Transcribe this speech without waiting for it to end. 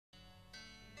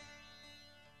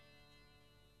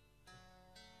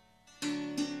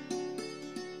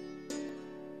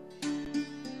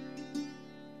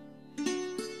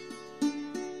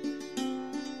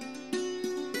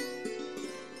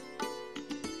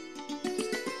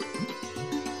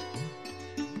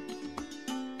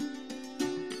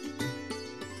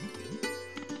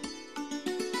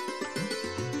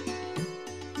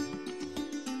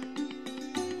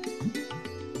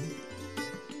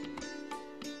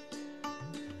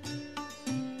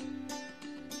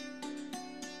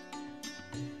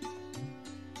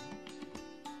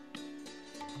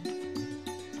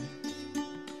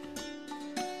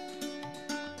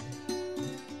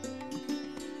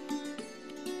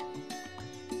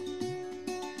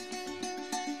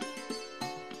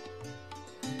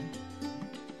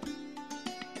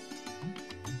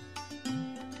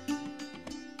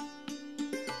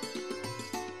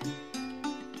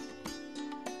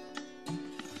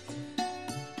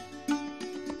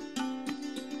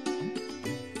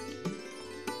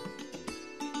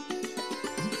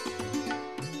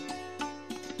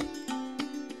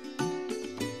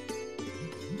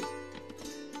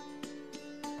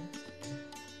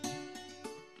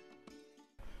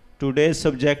today's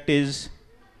subject is,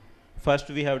 first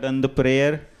we have done the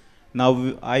prayer. Now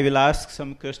I will ask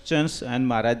some questions and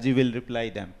Maharaj ji will reply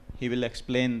them. He will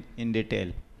explain in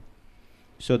detail.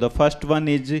 So the first one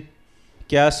is,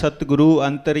 क्या सतगुरु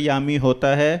अंतर्यामी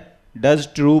होता है? Does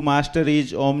true master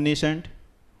is omniscient?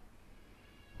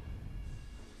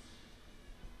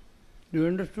 Do you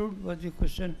understood what the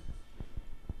question?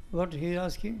 What he is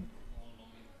asking?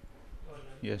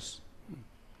 Yes.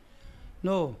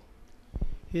 No,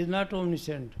 he is not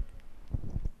omniscient.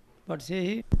 But say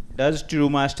he? Does true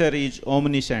master is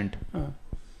omniscient?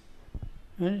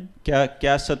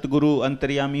 क्या सतगुरु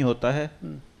अंतर्यामी होता है?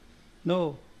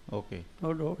 No. Okay.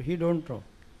 No, he don't know.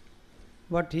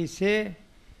 What he say,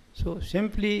 so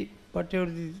simply whatever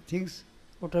the things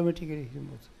automatically he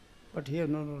knows. But he has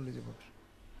no knowledge about it.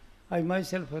 I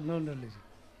myself have no knowledge.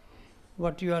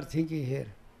 What you are thinking here,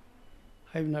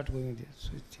 I am not going there. So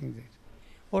think that.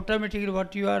 Automatically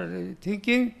what you are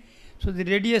thinking, so the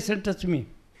radiation touch me.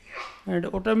 And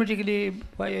automatically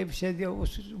why I say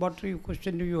what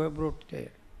question you have brought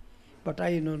here. But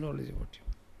I have no knowledge about you.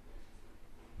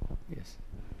 Yes.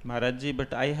 Maharaj ji,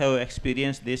 but I have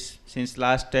experienced this since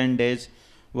last 10 days.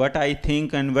 What I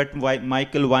think and what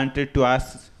Michael wanted to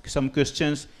ask some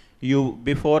questions, you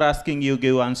before asking you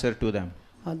give answer to them.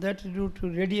 That is due to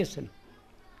radiation.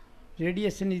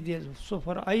 Radiation is there. So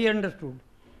far I understood.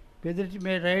 Whether it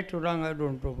may right or wrong, I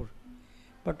don't know.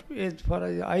 But as far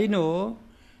as I know,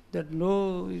 that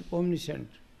no is omniscient.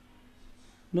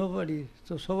 Nobody.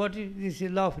 So what is this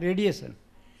law of radiation?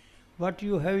 What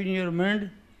you have in your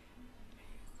mind,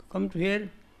 come to here,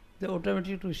 the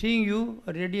automatic to seeing you,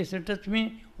 a radiation touch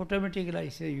me, automatically I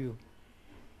say you.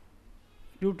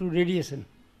 Due to radiation.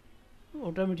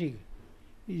 Automatic.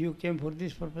 You came for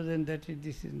this purpose and that is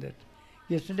this and that.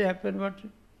 Yesterday happened what?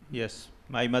 Yes.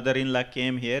 My mother-in-law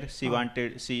came here. She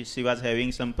was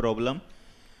having some problem.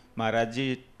 Maharaj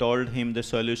ji told him the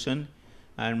solution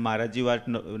and Maharaj ji was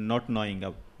not knowing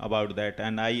about that,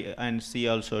 and she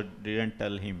also didn't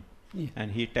tell him. Yeah.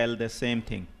 And he tell the same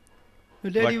thing.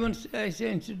 Even I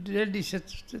say daily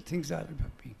such things are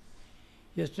happening.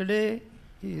 Yesterday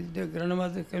the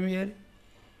grandmother came here,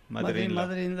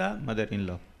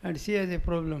 mother-in-law, and she has a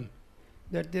problem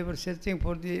that they were searching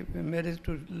for the marriage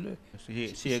to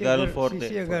see a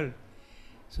girl.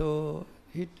 So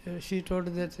she told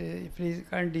that please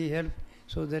kindly help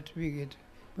so that we get.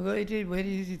 Because it is very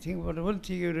easy thing, but one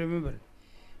thing you remember.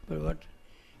 But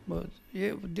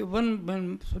the one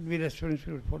man should be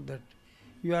responsible for that.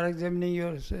 You are examining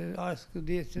your, ask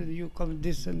this, you come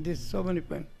this and this, so many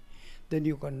times, then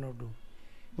you cannot do.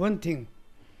 One thing,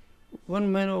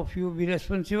 one man of you be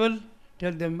responsible,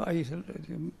 tell them I shall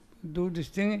do this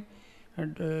thing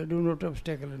and do not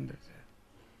obstacle in that.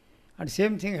 And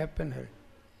same thing happened here.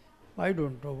 I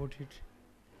don't know about it.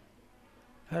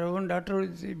 Her own daughter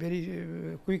is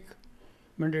very quick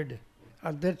minded.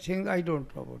 Other thing I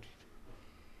don't know about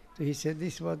it. So he said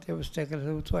this was the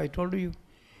obstacle. So I told you,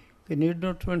 you need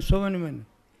not want so many men.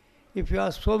 If you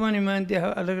ask so many men, they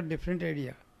have a different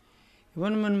idea.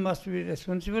 One man must be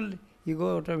responsible, he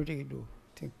go automatically do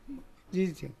thing.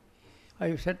 This thing. I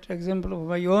have set example of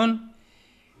my own.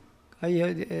 I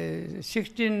have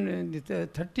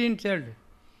 13 child,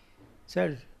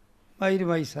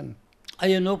 my son. I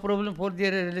have no problem for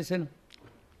their relation.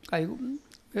 I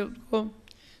go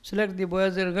select the boy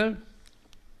as a girl,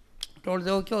 told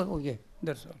them okay,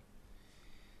 that's all.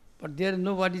 But there is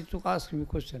nobody to ask me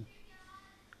question.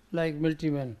 Like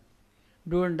military men.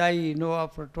 Do and die, no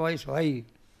after twice, why? In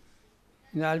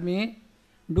the army,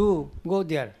 do, go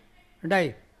there,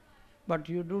 die. But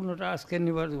you do not ask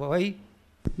anybody why?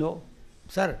 No,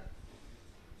 sir.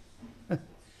 So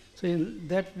in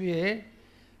that way,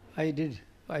 I did.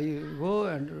 I go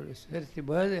and search the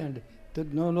bird and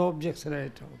no objection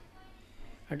at all.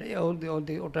 And all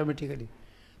the automatically.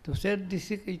 So said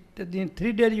this in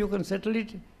 3 days you can settle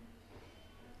it.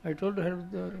 I told her,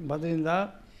 mother-in-law,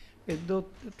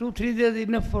 2-3 days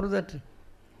enough for that.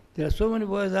 There are so many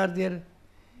boys are there,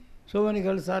 so many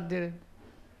girls are there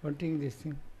wanting this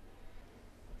thing.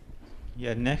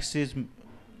 Yeah, next is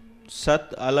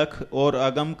Sat, Alakh और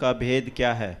Agam का भेद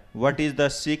क्या है? What is the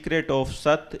secret of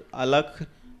Sat, Alakh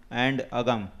and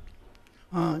Agam?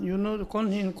 You know,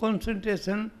 in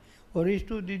concentration or is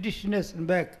to the destination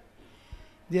back,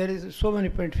 there is so many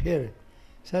points here.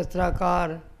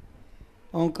 Sastrakar,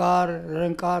 Onkar,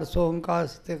 Rankar, Sohankar,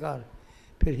 Sitakar.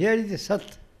 But here is the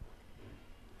Sat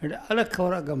and Alakh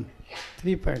or Agam,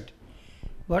 3 points.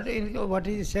 What is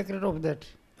the secret of that?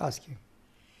 Asking.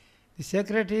 The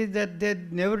secret is that they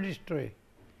never destroy.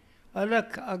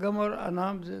 Alakh, Agam or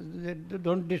Anam, they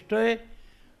don't destroy,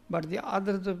 but the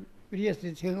others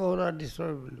previously things all are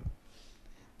destroyable.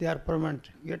 They are permanent.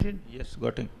 Get it? Yes,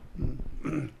 got it.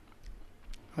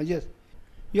 Yes.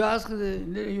 You ask,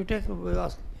 you take,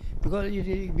 ask, because it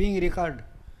is being recorded.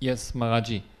 Yes,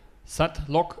 Maharaji. Sat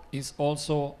Lok is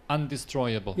also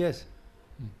undestroyable. Yes.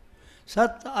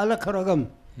 Sat alakh ragam.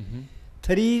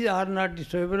 Three are not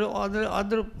destroyable.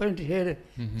 Other point here,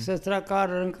 Sastrakar,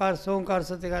 Rankar, Sonkar,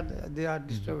 Satyakar, they are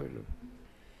destroyable.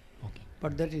 Okay.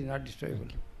 But that is not destroyable.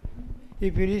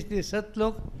 If you reach the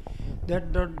Satlok,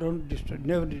 that don't destroy,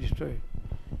 never destroy.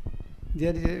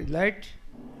 There is a light,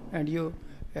 and you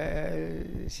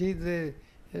see the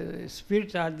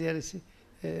spirits are there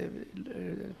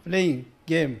playing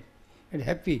game and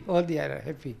happy. All they are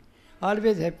happy.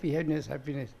 Always happy, happiness.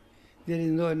 There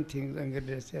is no anything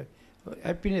ungodliness.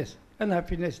 Happiness,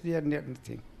 unhappiness, they are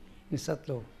nothing in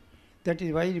Satlok. That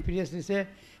is why you previously say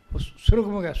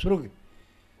Surugmaga, Surug.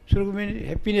 Surug means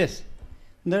happiness.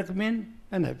 Narak means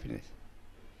unhappiness.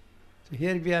 So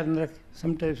here we are narak,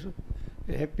 sometimes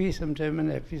happy, sometimes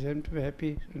unhappy, sometimes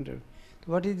happy. Sometimes.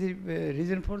 So what is the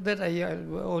reason for that? I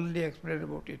already explained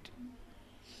about it.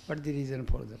 What is the reason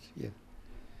for that? Yes.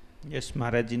 Yes,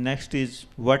 Maharaj. Next is,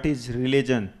 what is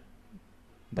religion?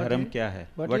 Dharam kya hai?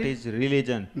 What is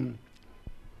religion?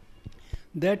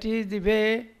 That is the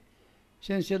way,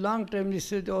 since a long time,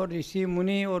 this or Rishi,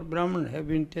 Muni or Brahman have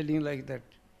been telling like that.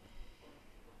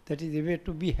 That is the way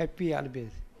to be happy always.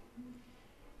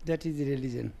 That is the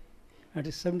religion.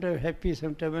 And sometimes happy,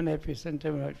 sometimes unhappy,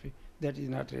 sometimes unhappy. That is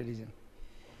not religion.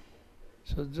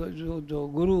 So the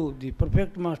Guru, the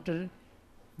perfect master,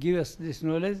 give us this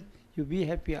knowledge. You be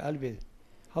happy always.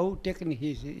 How technique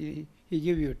he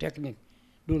give you technique.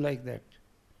 Do like that.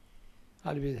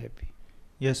 Always happy.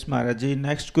 Yes, Maharaj.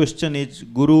 Next question is,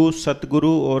 Guru,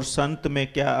 Satguru or Sant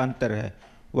में क्या अंतर है?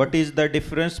 What is the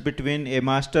difference between a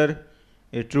master,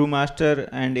 a true master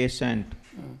and a saint?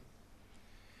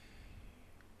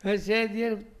 I say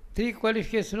there are three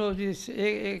qualifications of this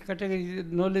a category,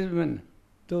 knowledge men,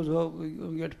 those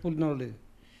who get full knowledge.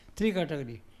 Three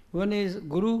categories. One is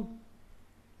Guru,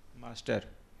 Master.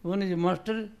 One is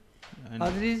master, And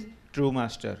other is true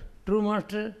master. true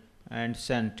master And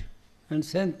saint. and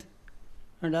Sant.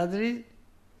 And other is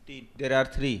There are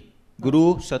three.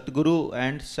 Guru, Satguru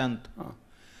and Sant.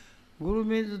 Guru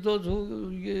means those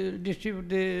who distribute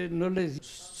the knowledge.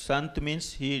 Sant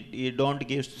means he don't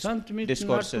give Sant means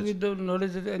discourses. not to give the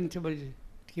knowledge to anybody.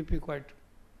 Keep it quiet.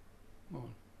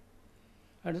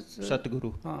 And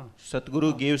Satguru.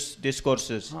 Satguru gives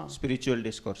discourses, spiritual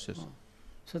discourses.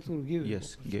 Satguru gives.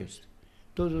 Yes, gives.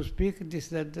 Those who speak this,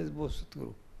 that, both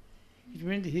Satguru. It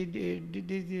means he did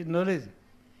the knowledge.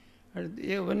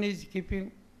 And one is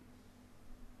keeping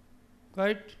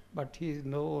quiet, but he is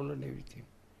know all and everything.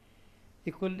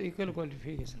 Equal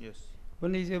qualification. Yes.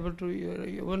 One is able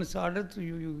to, one is order to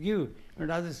you give, and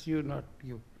others you not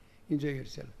give. Enjoy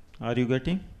yourself. Are you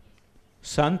getting?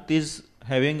 Sant is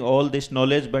having all this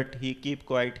knowledge, but he keep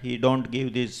quiet. He don't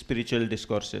give these spiritual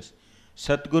discourses.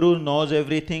 Satguru knows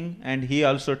everything, and he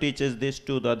also teaches this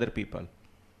to the other people.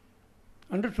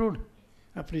 Understood?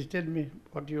 Please tell me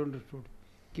what you understood.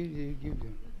 Give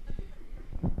them.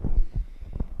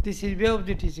 This is way of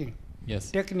the teaching.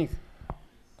 Yes. Technique.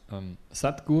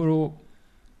 Satguru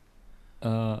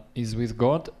is with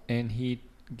God, and he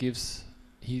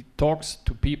talks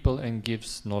to people and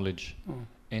gives knowledge.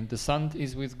 And the Sant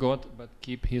is with God, but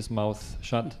keep his mouth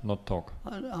shut, not talk.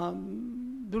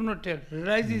 Do not tell.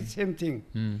 Realize is same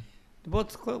thing.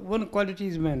 Both one quality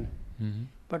is man.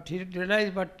 But he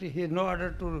realized, but he has no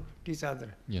order to teach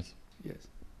other. Yes. Yes.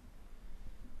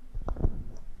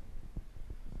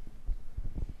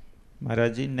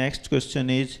 Maharaj ji, next question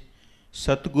is,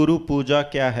 Satguru Puja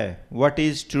kya hai? What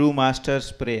is true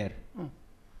master's prayer?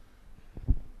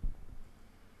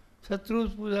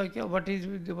 Satguru's puja kya?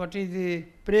 What is the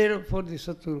prayer for the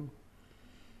Satguru?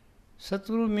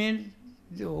 Satguru means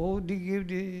how they give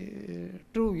the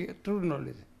true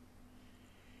knowledge.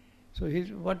 So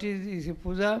what is his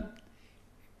puja?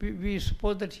 We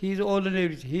suppose that he is all and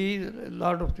everything. He is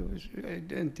Lord of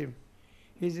anything.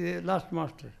 He is the last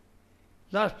master,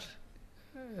 last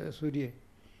Surya.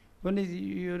 One is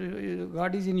your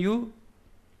God is in you.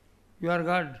 You are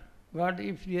God. God,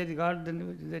 if he is God,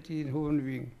 then that is human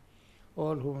being,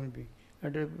 all human being.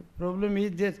 And the problem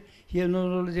is that he has no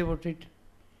knowledge about it.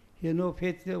 He has no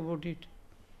faith about it.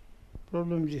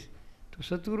 Problem is this. तो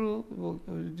सतगुरु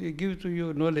give to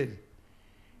you knowledge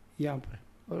यहाँ पर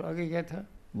और आगे क्या था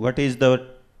What is the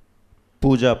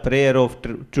puja, prayer of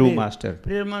true master?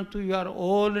 Prayer means to you are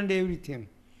all and everything.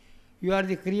 You are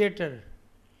the creator.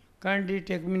 Kindly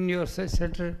take me in your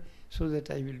center so that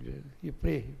I will be. You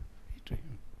pray to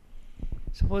him.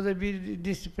 Suppose that we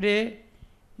this pray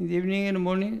in the evening and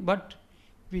morning, but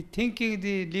we thinking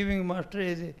the living master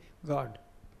as a God.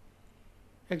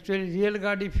 Actually, real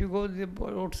God, if you go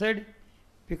outside,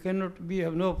 we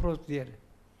have no approach there.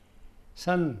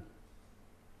 Sun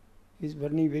is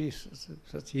burning very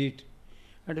such heat.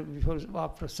 And before,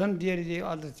 after sun, there is a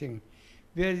other thing.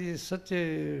 Where is such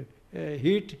a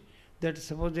heat that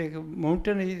suppose a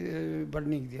mountain is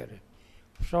burning there.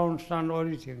 Sound,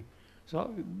 everything.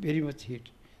 So, very much heat.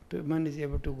 So, man is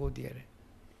able to go there.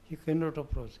 He cannot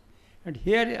approach. And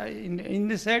here, in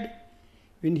the side,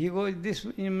 when he goes this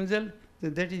in middle,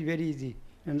 that is very easy.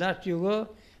 And last you go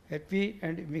happy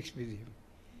and mix with him.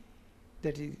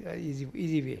 That is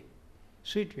easy way,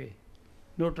 sweet way,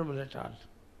 no trouble at all.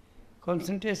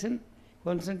 Concentration,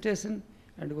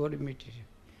 and go to meditation.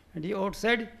 And he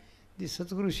outside, the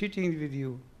Satguru sitting with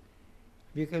you.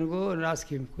 We can go and ask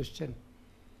him question,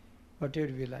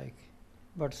 whatever we like.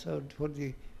 But so for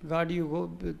the God you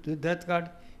go, to that God,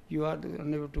 you are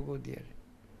unable to go there.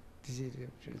 This is the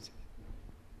difference.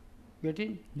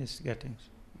 Getting? Yes, getting.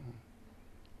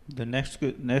 The next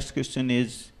question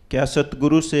is, क्या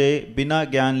सतगुरु से बिना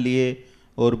ज्ञान लिए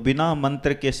और बिना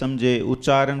मंत्र के समझे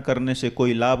उच्चारण करने से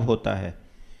कोई लाभ होता है?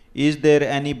 Is there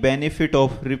any benefit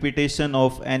of repetition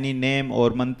of any name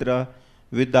or mantra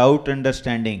without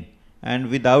understanding and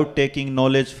without taking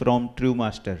knowledge from true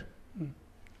master?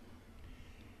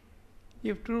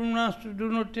 If true master do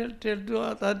not tell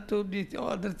to the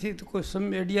other thing,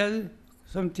 some ideas,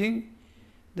 something,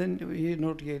 then he will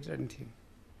not get anything.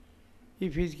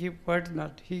 If he keep quiet,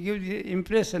 not. He gives the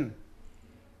impression,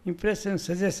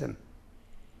 suggestion.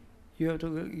 You have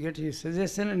to get his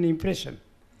suggestion and impression.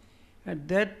 And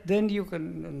that, then you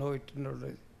can know it.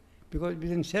 Because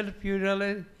within self you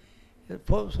realize,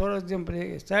 for example,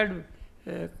 a child,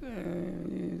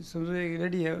 somebody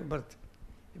already have birth,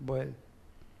 a boy.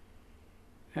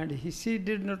 And she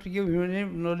did not give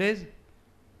him knowledge,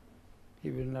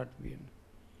 he will not be.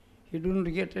 He do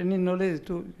not get any knowledge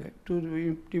to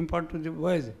impart to the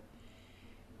boys.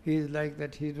 He is like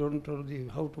that, he don't know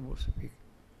how to speak.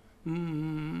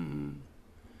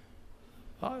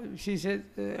 She said,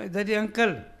 that is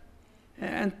uncle.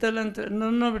 Uncle,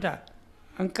 no, beta.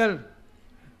 Uncle,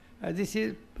 this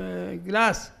is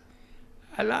glass.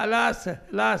 Alas,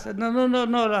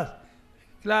 no,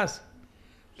 glass.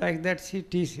 Like that she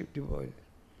teaches the boy.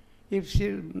 If she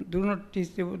do not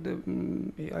teach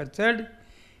her child,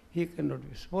 he cannot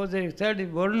be. Suppose a child is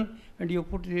born and you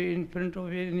put it in front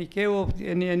of any cave of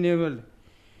any animal,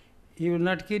 he will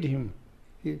not kill him.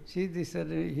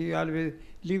 He always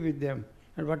live with them.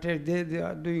 And whatever they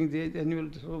are doing, the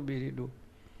animal so will do.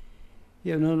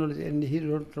 He has no knowledge and he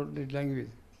don't know the language.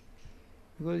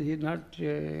 Because he not,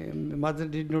 mother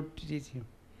did not teach him.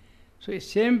 So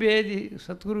same way the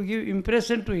Satguru give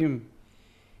impression to him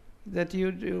that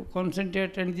you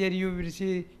concentrate and there you will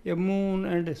see a moon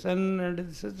and a sun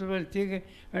and such a thing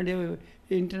and a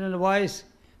internal voice,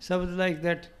 something like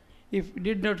that. If you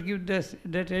did not give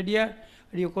that idea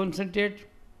and you concentrate,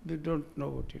 you don't know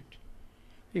about it.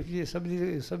 If somebody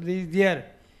is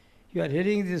there, you are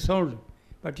hearing the sound,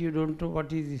 but you don't know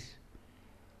what is this.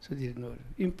 So there is no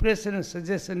impression and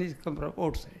suggestion is come from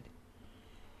outside.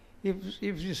 If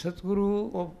the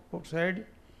Satguru of outside,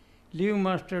 living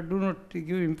master do not give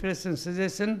impression,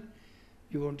 suggestion,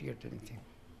 you won't get anything.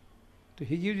 So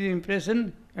he gives you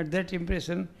impression, and that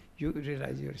impression you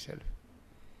realize yourself.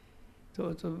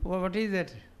 So what is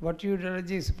that? What you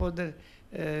realize is, suppose that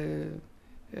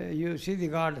you see the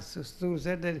God. Satguru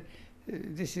said that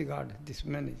this is God, this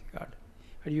man is God.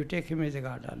 And you take him as a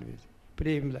God always.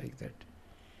 Pray him like that.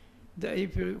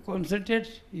 If you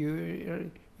concentrate,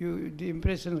 the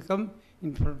impression come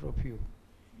in front of you.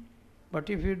 But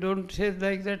if you don't say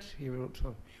like that, you will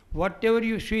also. Whatever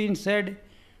you see inside,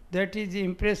 that is the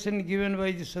impression given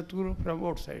by the Satguru from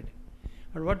outside.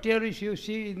 And whatever you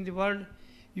see in the world,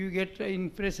 you get an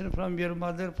impression from your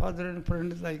mother, father and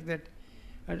friends like that.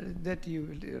 And that you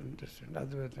will understand,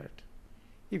 otherwise that.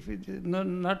 If it is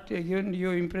not given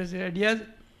you impressive ideas,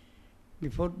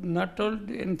 before not told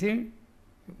anything,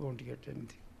 you won't get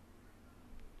anything.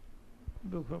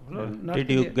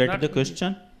 Did you get the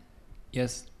question?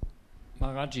 Yes.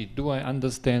 Maharaji, do I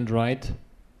understand right?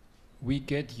 We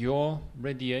get your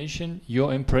radiation,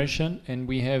 your impression, and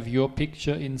we have your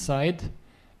picture inside,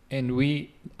 and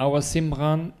our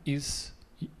Simran is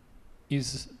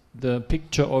the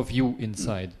picture of you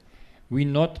inside. We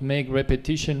not make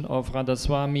repetition of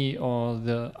Radhaswami or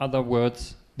the other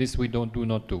words. This we do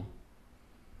not do.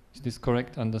 Is this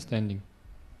correct understanding?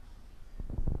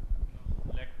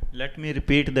 Let me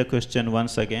repeat the question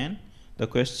once again. The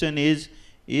question is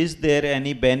there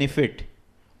any benefit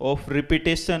of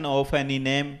repetition of any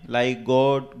name like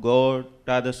God, God,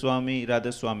 Radhaswami,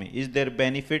 Radhaswami? Is there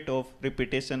benefit of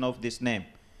repetition of this name?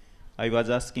 I was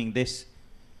asking this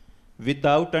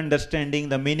without understanding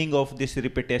the meaning of this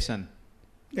repetition.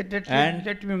 Let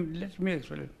me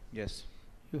explain. Yes.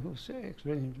 You say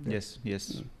explain. Yes,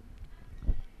 yes.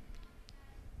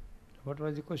 What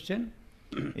was the question?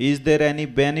 Is there any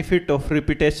benefit of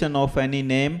repetition of any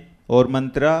name or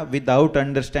mantra without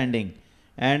understanding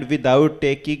and without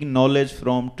taking knowledge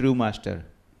from true master?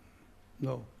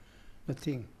 No,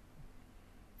 nothing.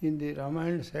 In the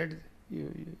Ramayana said,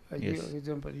 I give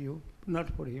example, you, not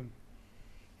for him.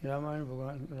 In Ramayana,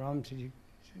 Bhagavan Ram said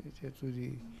to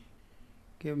the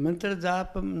mantra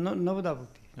japa navada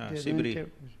bhakti.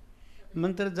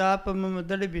 Mantra japa mama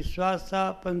dad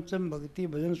vishwasa pancham bhakti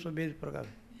bhajan svabed prakar.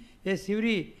 Yes,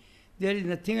 Sivri, there is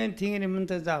nothing in a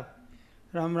mantra jap.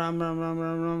 Ram Ram Ram Ram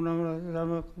Ram Ram Ram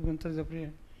Ram mantra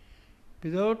jap.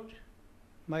 Without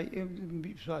my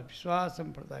vishwas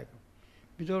sampradaya,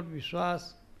 without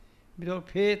vishwas, without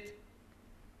faith,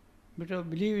 without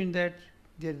belief in that,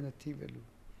 there is nothing value.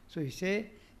 So he say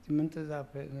the mantra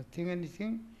jap has nothing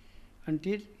anything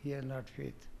until he has not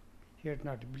faith, he has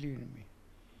not believed in me.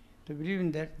 To believe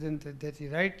in that, then that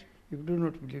is right. If you do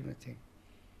not believe nothing.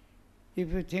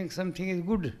 If you think something is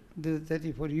good, that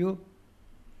is for you.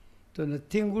 So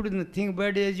nothing good, nothing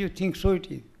bad, as you think, so it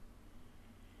is.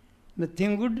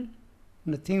 Nothing good,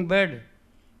 nothing bad,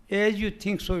 as you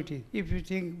think, so it is. If you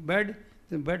think bad,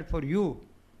 then bad for you,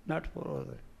 not for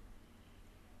others.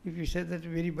 If you say that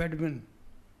very bad man,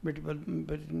 but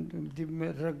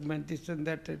the rug man, this and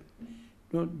that,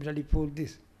 don't bloody fool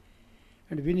this.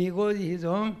 And when he goes his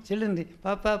home, children,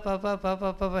 Papa, Papa,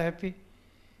 Papa, Papa, happy.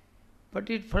 But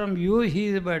it from you he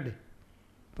is bad,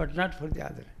 but not for the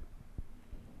other.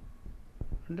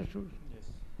 Understood? Yes.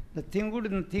 Nothing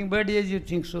good, nothing bad as you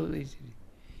think so easily.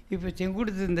 If you think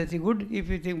good, then that is good. If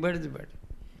you think bad, is bad.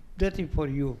 That is for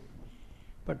you.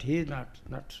 But he is not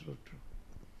so true.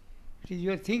 It is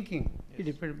your thinking. Yes. It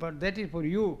depends. But that is for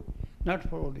you, not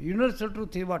for all. Universal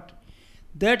truth is what?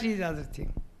 That is the other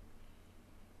thing.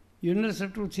 Universal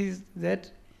truth is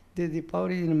that the power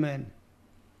is in man.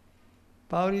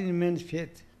 Power is in man's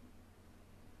faith.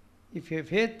 If you have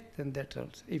faith, then that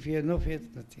also. If you have no faith,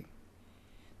 nothing.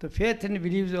 The faith and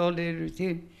belief all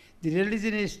everything. The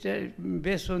religion is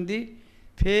based on the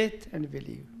faith and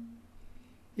belief.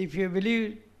 If you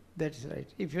believe, that is right.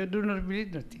 If you do not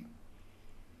believe, nothing.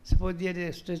 Suppose there is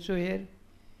a statue here,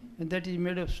 and that is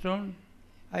made of stone.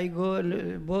 I go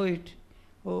and bow it.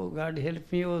 Oh, God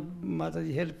help me, oh,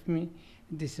 Mataji help me,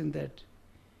 this and that.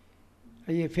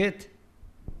 I have faith,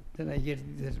 then I get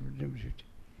that benefit.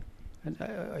 And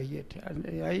I get. And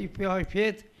if you have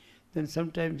faith, then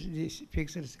sometimes these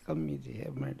pictures come in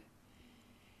the mind.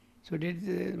 So did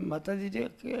Mataji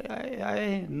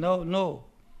say, no,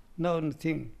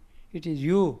 nothing. It is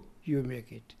you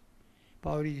make it.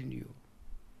 Power is in you.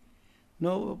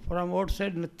 No, from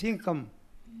outside nothing come.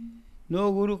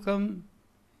 No Guru come.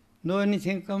 No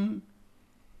anything come,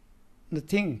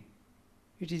 nothing.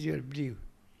 It is your belief.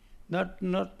 Not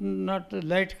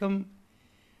light come,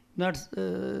 not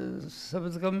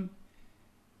sabad come,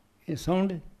 a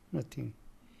sound, nothing.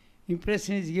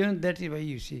 Impression is given, that is why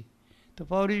you see. The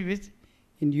power is with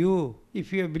in you.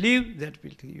 If you believe, that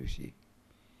will you see.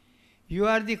 You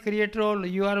are the creator all,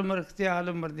 you are Markte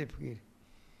Alam Marde Fakir.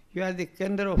 You are the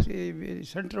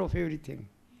center of everything.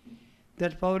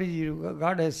 That power is you.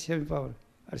 God has same power.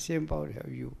 Or same power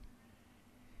have you.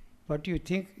 What you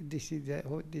think, this is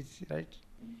right,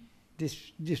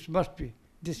 this must be,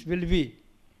 this will be.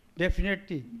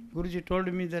 Definitely. Guruji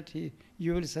told me that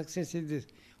you will success in this.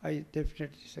 I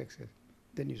definitely success.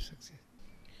 Then you success.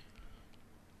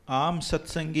 आम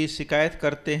सत्संगी शिकायत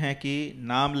करते हैं कि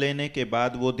नाम लेने के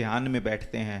बाद वो ध्यान में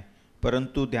बैठते हैं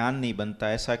परंतु ध्यान नहीं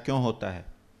बनता, ऐसा क्यों होता है?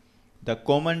 The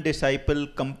common disciple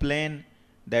complain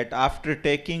that after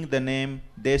taking the name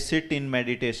they sit in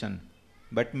meditation,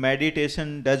 but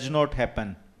meditation does not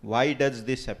happen. Why does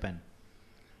this happen?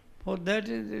 For that,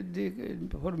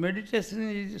 for meditation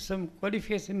is some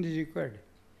qualification is required.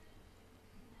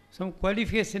 Some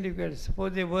qualification required.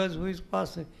 Suppose a boy who is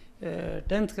past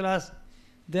 10th class,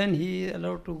 then he is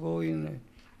allowed to go in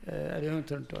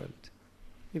 11th and 12th.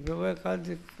 If a boy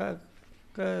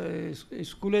calls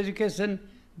school education,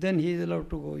 then he is allowed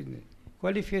to go in the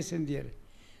qualification there.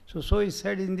 So is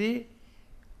said in the,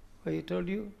 I told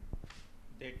you,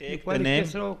 they take the name,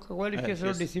 qualification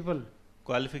of disciple.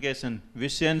 Qualification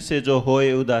विषयन से जो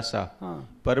होए उदासा,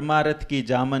 परमारथ की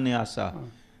जामन आशा,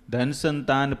 धन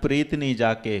संतान प्रीत नहीं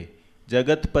जाके,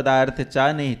 जगत पदार्थ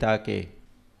चा नहीं ताके.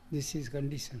 This is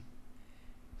condition.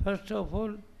 First of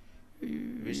all,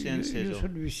 you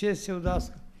should Vishesh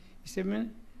Udas. It means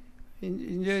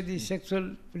enjoy the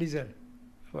sexual pleasure,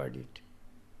 avoid it.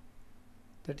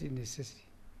 That is necessary.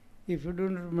 If you do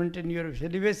not maintain your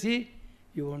celibacy,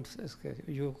 you won't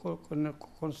you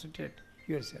concentrate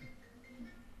yourself.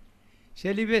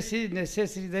 Celibacy is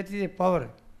necessary, that is a power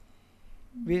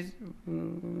with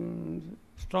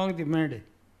strong the mind,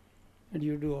 and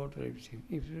you do out everything.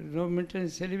 If you don't maintain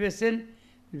celibacy,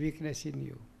 weakness in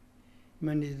you.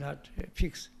 Mind is not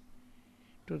fixed.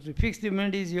 To fix the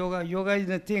mind is yoga. Yoga is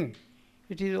nothing.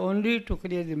 It is only to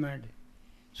clear the mind.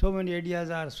 So many ideas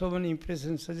are, so many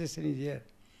impressions, suggestions is here.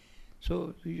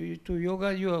 So to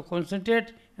yoga you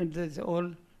concentrate and that's all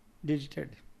deleted.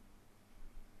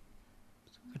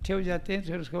 इकट्ठे हो जाते हैं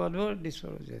फिर उसके बाद वो disperse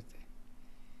हो जाते हैं.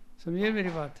 समझिए मेरी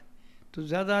बात. तो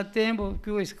ज़्यादा आते हैं वो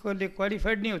क्यों इसको लिए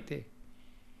क्वालिफाइड नहीं होते.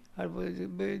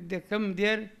 They come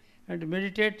there and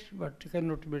meditate but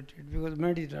cannot meditate because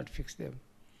mind is not fixed them.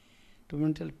 To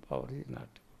mental power is not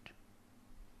good.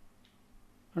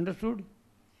 Understood?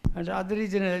 And other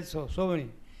reason also, so many.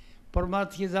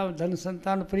 Paramath ki dhan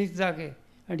santan preach jaake,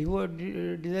 and he would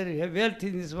desire wealth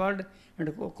in this world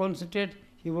and concentrate,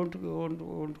 he won't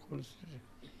concentrate.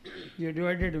 You are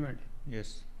divided mind.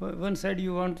 Yes. One side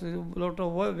you want a lot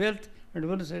of wealth and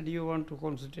one side you want to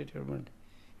concentrate your mind.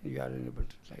 You are unable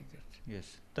to like that.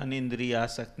 Yes. Tan indriya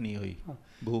आसक्त नहीं हुई,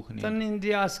 भूख नहीं. Tan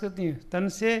indriya आसक्त नहीं. Tan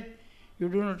se you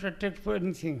do not attract for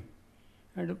anything,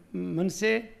 and man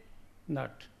se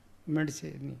not. Mind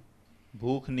se nahi.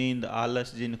 भूख नींद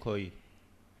आलस जिन खोई.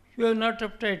 You are not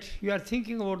uptight. You are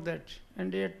thinking about that,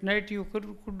 and at night you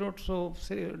could not so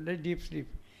deep sleep.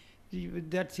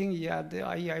 That thing, yeah,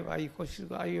 I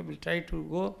will try to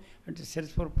go and search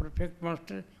for perfect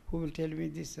master who will tell me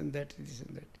this and that, this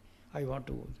and that. I want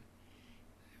to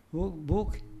go.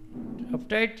 Book,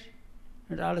 uptight,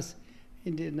 and alles.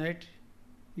 In the night,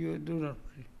 you do not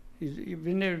pray.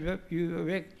 Whenever you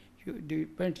awake,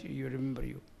 you remember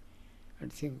you,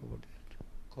 and think about that.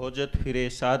 खोजत फिरे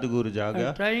साधगुरु जागा.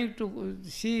 I'm trying to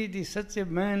see such a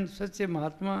man, such a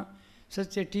Mahatma,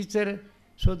 such a teacher,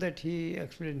 so that he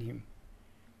explain him.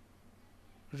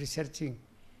 Researching,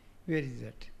 where is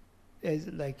that? As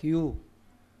like you're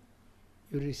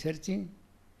researching,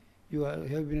 you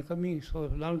have been coming so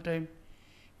long time.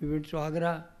 You went to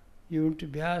Agra, you went to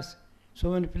Bias,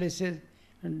 so many places,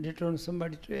 and later on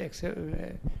somebody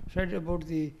said about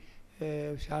the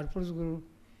Sharpur's Guru,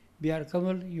 B.R.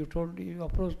 Kamal, you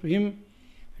approached to him,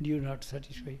 and you are not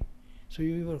satisfied. So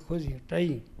you were causing,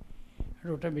 trying,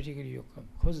 and automatically you come.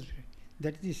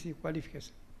 That is the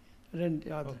qualification. Then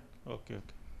the other.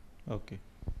 Okay.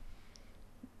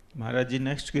 Maharaj ji,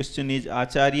 next question is,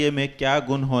 Acharya में क्या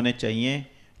गुण होने चाहिए?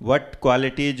 What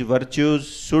qualities, virtues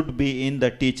should be in the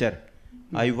teacher?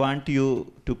 I want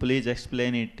you to please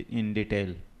explain it in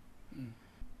detail.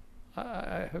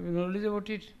 I have knowledge about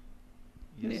it.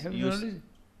 Yes, have knowledge.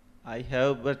 I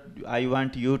have, but I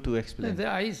want you to explain.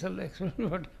 I shall explain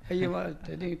what I am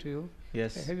telling to you.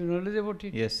 Yes. Have you knowledge about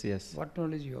it? Yes. What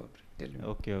knowledge you have? Tell me.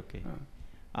 Okay.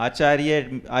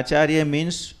 Acharya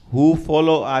means who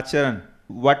follow Acharan.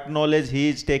 What knowledge he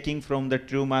is taking from the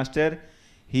true master,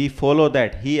 he follow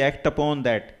that, he act upon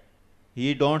that.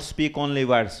 He don't speak only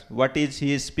words. What is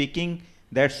he is speaking,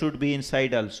 that should be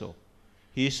inside also.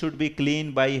 He should be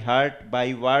clean by heart,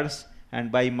 by words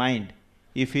and by mind.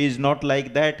 If he is not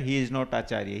like that, he is not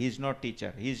Acharya, he is not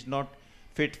teacher, he is not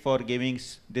fit for giving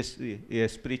this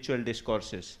spiritual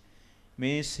discourses.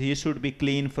 Means he should be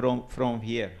clean from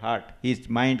here, heart. His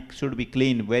mind should be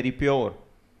clean, very pure.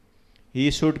 He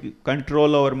should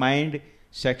control our mind,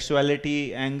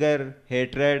 sexuality, anger,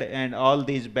 hatred, and all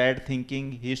these bad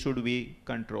thinking, he should be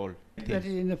controlled. That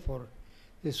is enough for.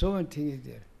 There's so many things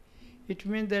there. It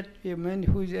means that a man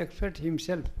who is expert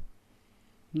himself,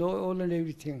 know all and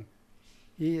everything,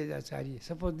 he is Acharya.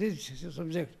 Suppose this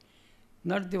subject,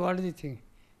 not the worldly thing,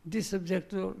 this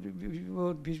subject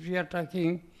which we are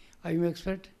talking, I am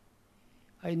expert.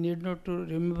 I need not to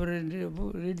remember and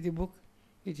read the book.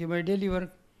 It is my daily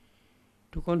work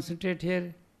to concentrate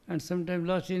here, and sometimes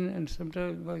lost in, and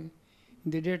sometimes in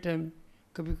the daytime,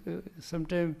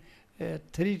 sometimes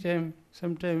 3 times,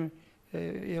 sometimes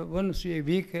once a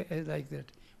week, like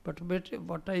that. But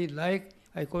what I like,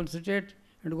 I concentrate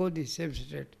and go the same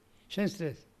state,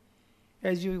 senseless.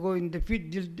 As you go in the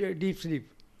deep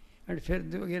sleep, and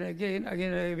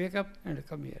again I wake up and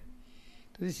come here.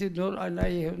 So this is no, and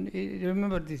I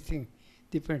remember this thing,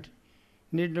 depend.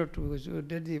 Need not to go,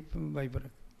 that is my work.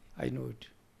 I know it.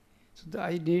 So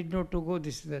I need not to go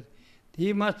this, that.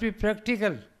 He must be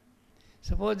practical.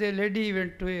 Suppose a lady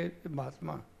went to a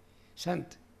Mahatma,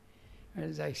 Sant,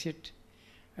 and I sit,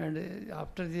 and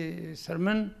after the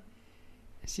sermon,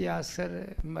 She asked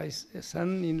her, my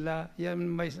son-in-law, yeah,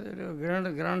 my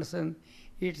grandson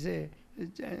eats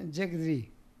jaggery.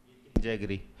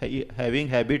 Jaggery. Having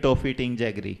habit of eating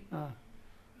jaggery.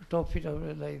 Top it up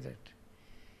like that.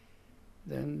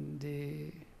 Then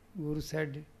the Guru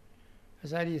said,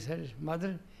 Acharya said,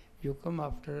 Mother, you come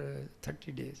after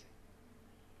 30 days.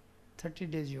 30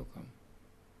 days you come.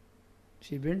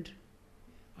 She went.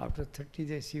 After 30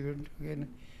 days she went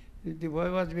again. The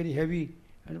boy was very heavy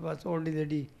and was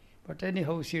already, but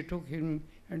anyhow she took him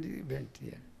and he went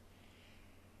there.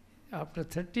 After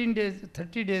 30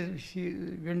 days she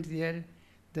went there,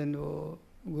 then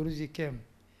Guruji came.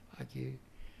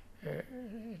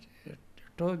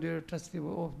 Told the trustee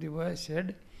of the boy,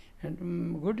 said,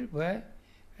 and good boy,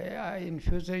 in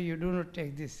future you do not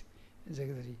take this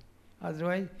jaggery.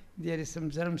 Otherwise there is some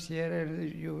germs here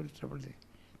and you will trouble them.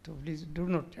 So please do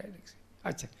not take it.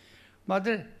 Acha.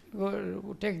 Mother,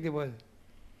 go take the boy.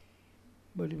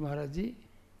 But Maharaj,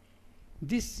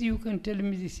 this you can tell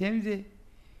me the same day.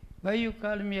 Why you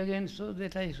call me again so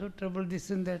that I should trouble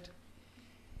this and that?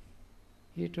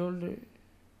 He told,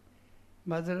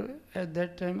 Mother, at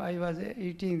that time I was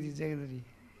eating the jaggery.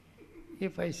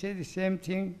 If I say the same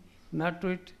thing, not to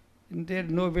it, there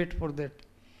no wait for that.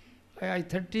 I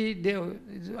 30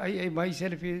 days, I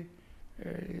myself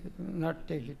not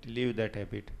take it. Leave that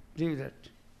habit. Leave that.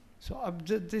 So up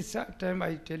to this time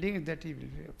I telling that it will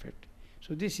be affect.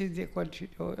 So this is the quality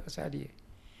of Acharya.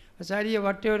 Acharya,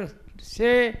 whatever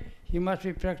say, he must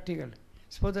be practical.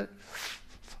 Suppose that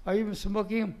I am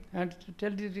smoking and tell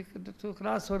the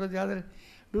class or the other,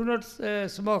 do not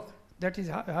smoke, that is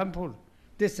harmful,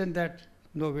 this and that,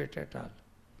 no weight at all.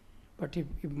 But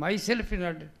if myself is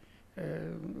not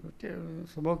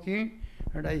smoking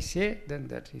and I say, then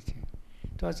that is thing.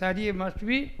 So Acharya must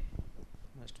be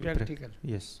practical.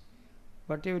 Yes.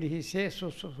 Whatever he says, so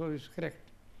is correct.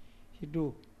 He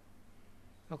do.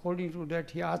 According to that,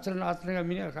 he acharana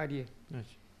means karya.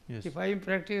 Yes. If I am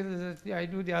practical, I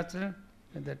do the acharana,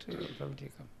 and that will come.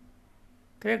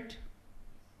 Correct?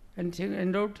 Anything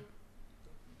end out?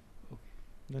 Okay.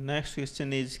 The next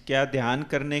question is, क्या ध्यान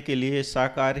करने के लिए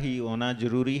साकार ही होना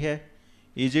जरूरी है?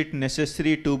 Is it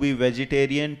necessary to be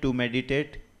vegetarian to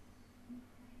meditate?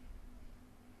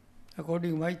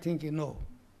 According to my thinking, no,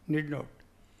 need not.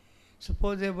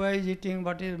 Suppose a boy is eating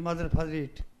what his mother, father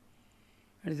eat,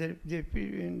 and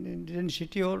then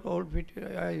city all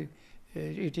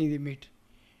eating the meat.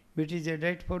 Meat is a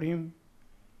diet for him.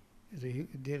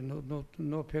 There is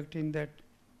no effect in that.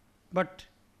 But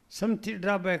some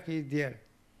drawback is there,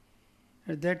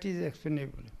 and that is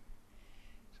explainable.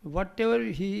 So whatever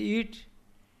he eat,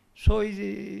 so is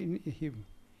in him.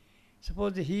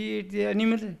 Suppose he eat the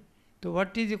animal, so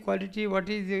what is the quality, what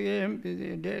is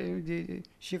the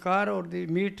shikar or the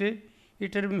meat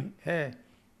eater hai,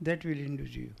 that will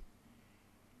induce you.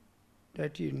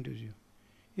 That will induce you.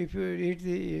 If you eat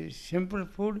the simple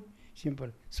food, simple.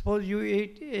 Suppose you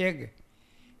eat egg.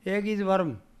 Egg is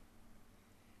worm,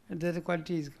 and that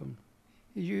quality is come.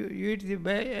 You eat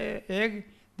the egg,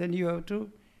 then you have to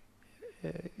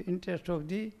interest of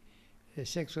the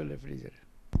sexual pleasure.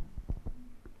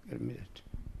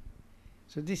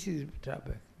 So this is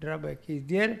drawback. Drawback is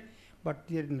there, but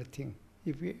there is nothing.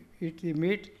 If you eat the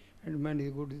meat and man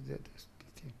is good, that is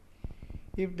nothing.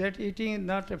 If that eating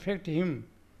not affect him,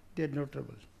 there is no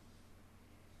trouble.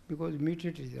 Because meat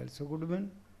eater is also good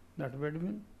man, not bad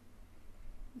man.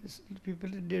 People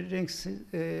they drink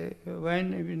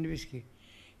wine and whiskey.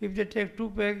 If they take 2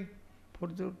 peg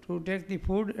to take the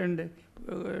food and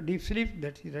deep sleep,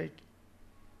 that is right.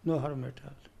 No harm at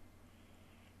all.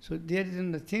 So there is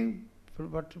nothing.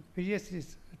 But previously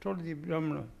told the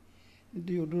Brahmana,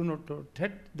 you do not know.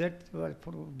 That was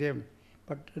for them.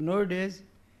 But nowadays,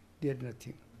 there is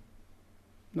nothing.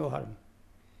 No harm.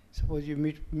 Suppose you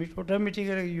meet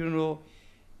automatically, you know,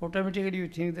 automatically you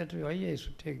think that why I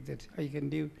should take that. I can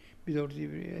live without the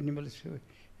animals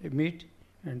meat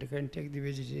and can take the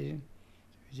vegetarian.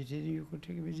 Vegetarian, you could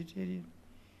take vegetarian.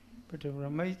 But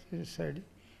from my side,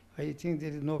 I think there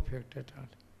is no effect at all.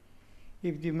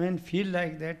 If the man feel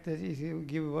like that, that is, you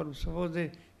give worm.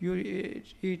 Suppose you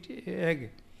eat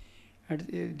egg, and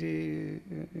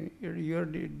your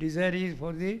desire is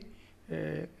for the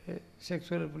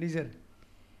sexual pleasure.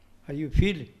 You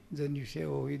feel, then you say,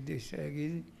 oh, this egg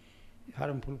is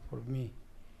harmful for me,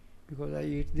 because I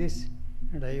eat this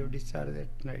and I have discharged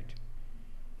at night.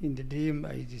 In the dream,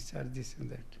 I discharge this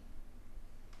and that.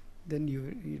 Then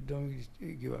you don't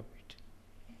give up it.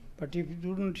 But if you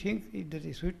don't think that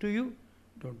is sweet to you,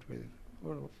 don't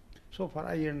bother. So far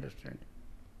I understand.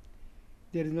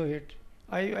 There is no hate.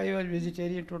 I was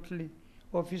vegetarian totally.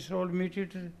 Office roll meat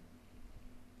eater.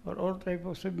 or all type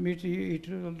of some meat he eat.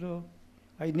 Although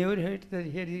I never heard that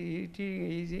here he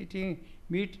is eating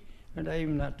meat and I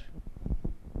am not.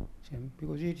 Same,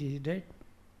 because it is dead.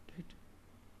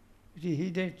 It is he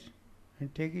dead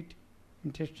and take it.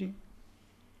 Interesting.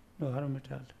 No harm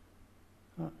at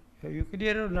all. Are you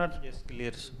clear or not? Yes,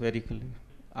 clear, very clear.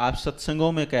 आप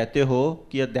सत्संगों में कहते हो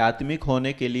कि आध्यात्मिक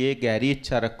होने के लिए गहरी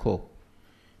इच्छा रखो,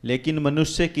 लेकिन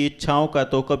मनुष्य की इच्छाओं का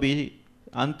तो कभी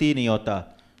अंत ही नहीं होता,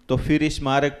 तो फिर इस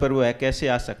मार्ग पर वह कैसे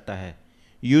आ सकता है?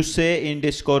 You say in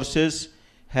discourses,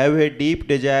 have a deep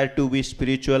desire to be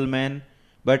spiritual man,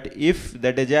 but if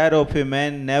the desire of a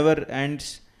man never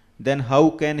ends, then how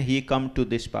can he come to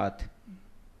this path?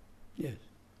 Yes.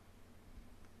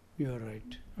 You are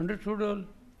right. Understood all?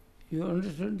 You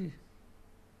understand this?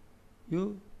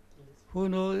 You? Who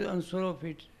knows the answer of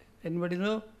it? Anybody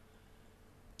know?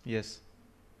 Yes.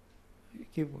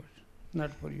 Keep it.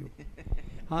 Not for you.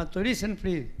 So listen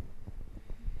please.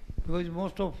 Because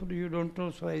most of you don't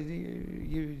know, so I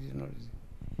give you this knowledge.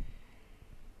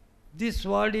 This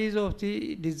world is of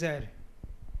the desire.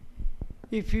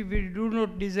 If we do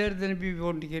not desire, then we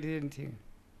won't get anything.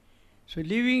 So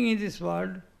living in this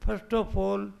world, first of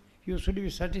all, you should be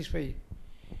satisfied.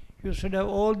 You should have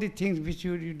all the things which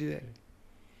you desire.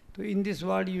 So in this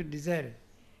world you desire,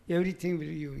 everything will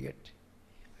you get.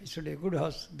 I should have a good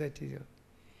house, that is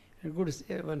all. A good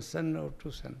one son or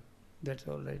two sons, that's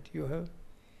all right you have.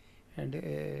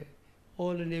 And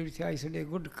all and everything, I said a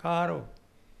good car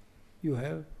you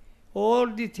have. All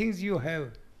the things you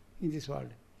have in this world,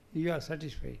 you are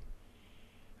satisfied.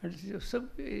 And so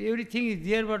everything is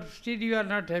there, but still you are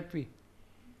not happy.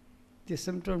 There's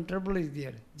sometimes trouble is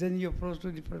there. Then you approach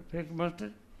to the perfect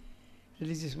master,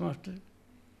 religious master,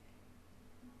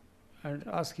 and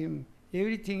ask him,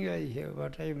 everything I have,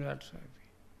 but I am not so happy.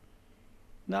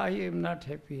 Now I am not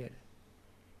happy here.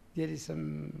 There is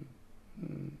some,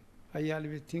 I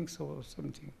always think so or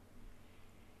something.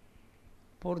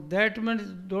 For that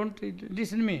man, don't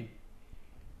listen to me.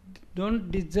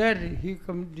 Don't desire, he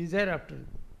come desire after.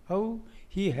 How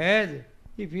he has,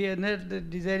 if he has not, the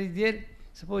desire is there.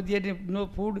 Suppose there is no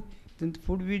food, then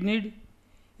food we need.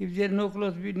 If there is no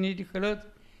clothes, we need clothes.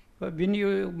 But when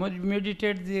you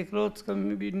meditate, the clothes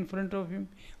come in front of him.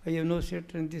 I have no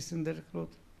shirt and this and that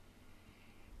cloth.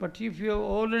 But if you have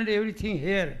all and everything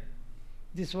here,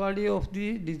 this body of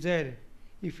the desire,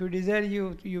 if you desire,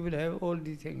 you will have all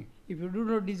the things. If you do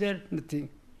not desire, nothing.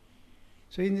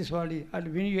 So in this body,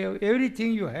 and when you have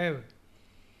everything you have,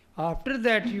 after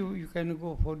that you can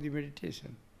go for the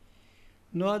meditation.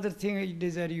 No other thing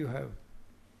desire you have.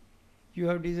 You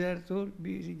have desire to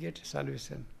get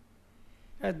salvation.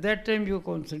 At that time you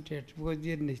concentrate, because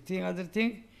there is nothing other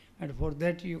thing, and for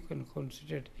that you can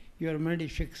concentrate. Your mind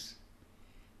is fixed,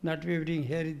 not wavering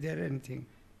here, is there, anything.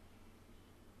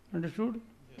 Understood?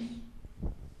 Yes.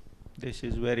 This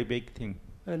is very big thing.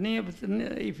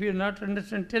 If you not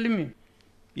understand, tell me.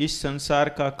 इस संसार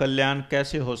का कल्याण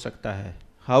कैसे हो सकता है?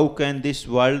 How can this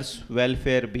world's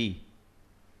welfare be?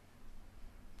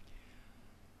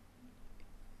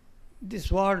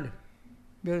 This world,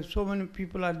 where so many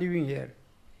people are living here,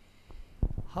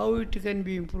 how it can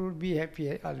be improved, be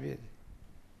happy always?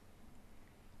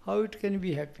 How it can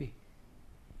be happy?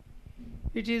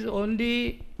 It is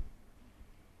only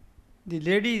the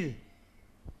ladies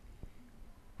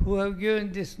who have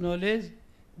given this knowledge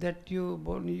that you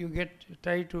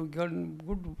try to get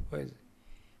good boys,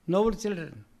 noble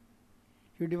children.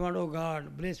 You demand, oh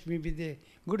God, bless me with a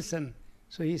good son.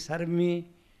 So he serve me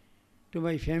to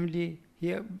my family,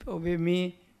 he obey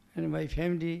me and my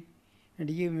family,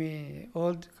 and give me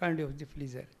all kind of the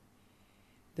pleasure.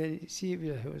 Then she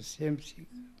will have the same thing.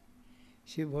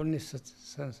 She born such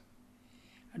sons.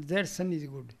 And that son is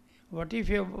good. What if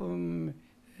your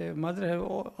mother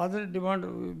have other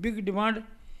demand, big demand?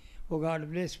 Oh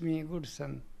God, bless me, good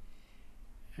son.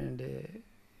 And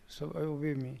so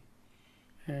obey me.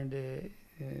 And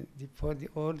for the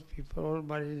all people, all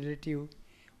my relative,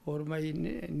 or my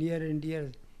near and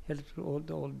dear, help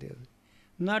all there.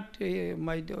 Not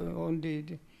my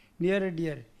only near and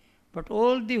dear, but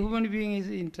all the human being is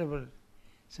in trouble.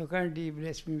 So kindly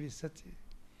bless me with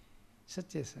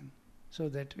such a son, so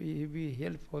that we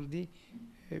help all the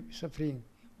suffering,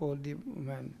 all the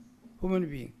human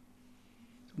being.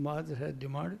 So Mother has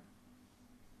demand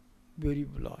very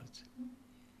large.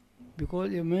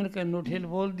 Because a man cannot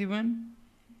help all the men,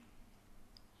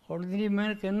 ordinary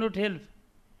man cannot help.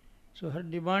 So her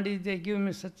demand is they give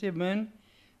me such a man,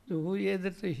 who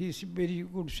either he is very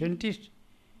good scientist,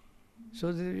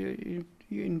 so that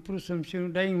you improve some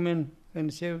dying man can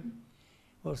save,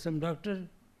 or some doctor,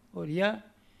 or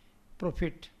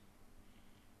prophet.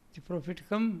 the profit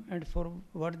come, and for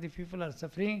what the people are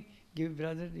suffering, give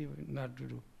brother, not to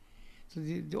do. So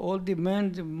all the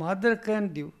man, the mother can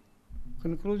do.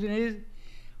 Conclusion is,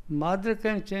 mother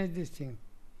can change this thing.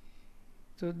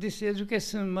 So this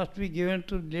education must be given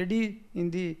to ladies in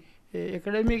the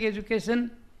academic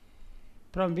education.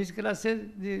 From which classes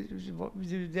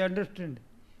they understand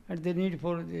and they need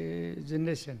for the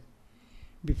generation.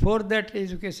 Before that,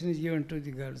 education is given to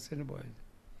the girls and boys.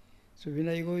 So when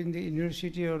I go in the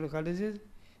university or colleges,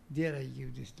 there I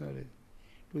give this knowledge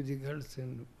to the girls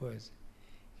and boys.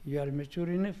 You are mature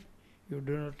enough, you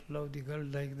do not love the girl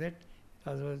like that,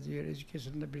 otherwise your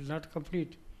education will not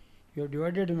complete. You have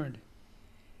divided mind.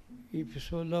 If you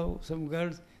so love some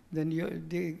girls, then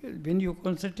when you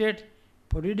concentrate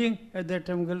for reading, at that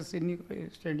time girls standing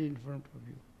in front of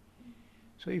you.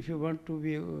 So if you want to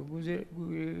be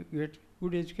get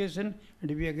good education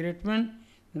and be a great man,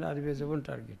 then always one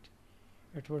target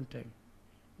at one time,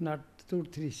 not 2,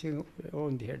 3 things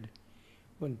on the head.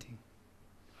 One thing,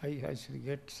 I should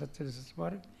get such and such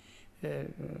mark,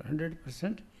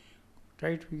 100%.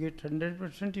 Try to get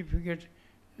 100%. If you get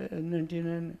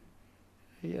 99,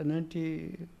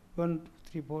 91, 2,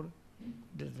 3, 4,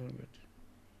 doesn't matter.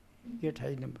 Get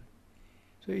high number.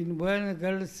 So in boys and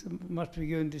girls must be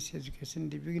given this education in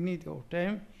the beginning of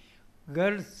time.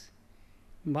 Girls,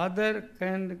 mother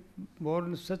can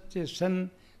born such a son,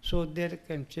 so there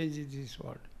can change this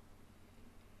world.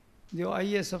 The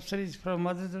IAS officer is from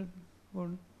mother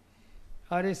born,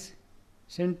 RS,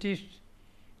 scientist,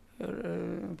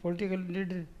 political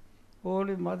leader, all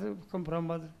mother come from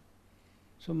mother.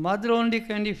 So mother only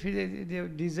can, if they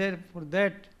desire for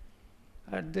that,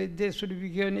 they should be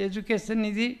given education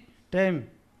in the time.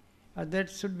 That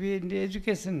should be in the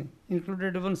education,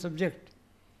 included one subject.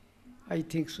 I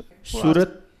think so.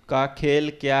 सूरत का खेल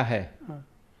क्या है?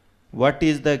 What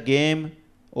is the game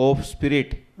of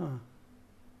spirit?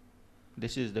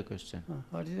 This is the question.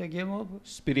 What is the game of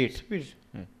Spirit. spirit?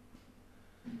 Yeah.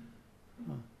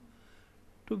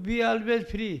 To be always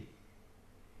free,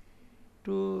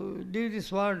 to leave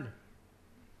this world,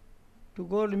 to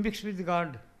go and mix with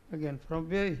God again. From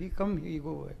where he come, he go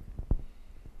away.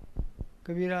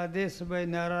 कबीरा देश भाई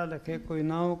न्यारा लखे कोई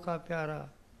नाव का प्यारा,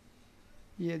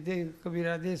 ये दे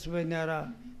कबीरा देश भाई न्यारा,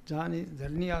 जहाँ नहीं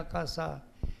धरनी आकाशा,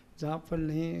 जहाँ पर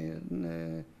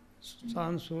नहीं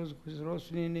चांद सूरज कुछ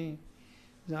रोशनी नहीं,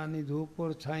 जहाँ नहीं धूप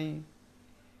और छाई,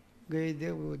 गए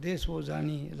देश वो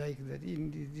जानी, like that in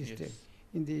this Yes.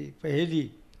 in the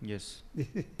Paheli. Yes.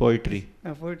 Poetry.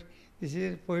 This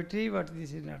is poetry, but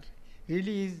this is not.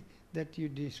 Really is that you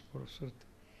did for Surat.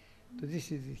 So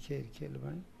this is the khel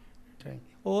man.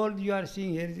 All you are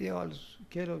seeing here is all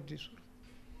khel of this Surat.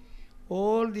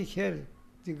 All the khel,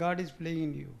 the God is playing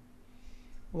in you.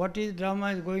 What is drama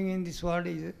is going in this world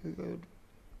is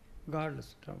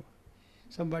God's drama.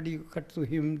 Somebody cut to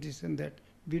him this and that.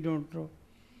 We don't know.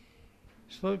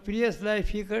 So previous life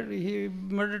he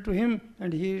murdered to him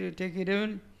and he take it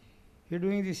revenge. He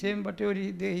doing the same whatever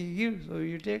he gives, so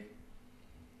you take.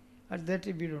 And that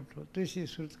we don't know. This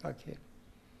is Surat का खेल.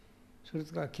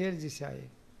 Surat का खेल जिसे आए.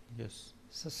 Yes.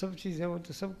 सब चीज़ है वो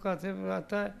तो सबका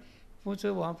आता है.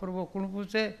 पूछो वहाँ पर वो कौन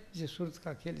पूछे जिसे सूरत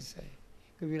का खेल से आए.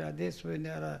 कबीरा देश में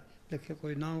न्यारा लखे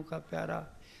कोई नाम का प्यारा,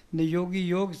 न योगी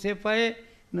योग से पाए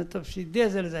न तब सीधे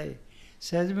जल जाए,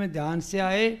 सहज में ध्यान से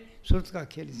आए, सूरत का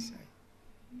खेल से आए.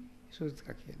 सूरत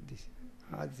का खेल दिस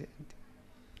आज से.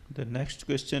 The next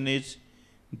question is,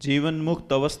 जीवन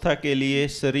मुक्त अवस्था के लिए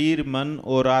शरीर, मन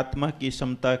और आत्मा की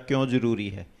समता क्यों जरूरी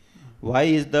है? Why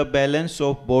is the balance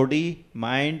of body,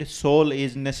 mind, soul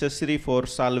is necessary for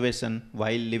salvation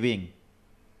while living?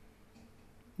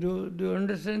 Do you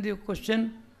understand the question?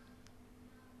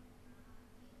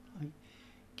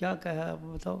 क्या कहा आप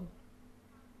बताओ?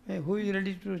 Who is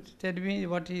ready to tell me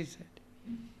what he said?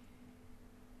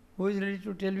 Who is ready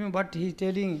to tell me what he is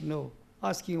telling? No.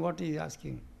 Asking what he is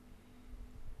asking.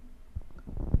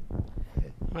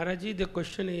 Maharaj, the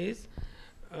question is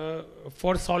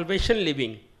for salvation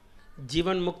living,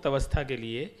 जीवन मुक्त अवस्था के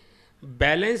लिए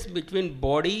balance between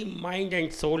body, mind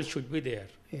and soul should be there.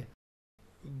 Yeah.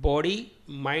 Body,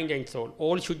 mind and soul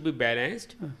all should be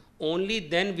balanced. Only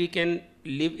then we can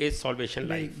live a salvation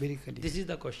life. Very clear. This is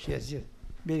the question. Yes, yes.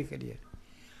 Very clear.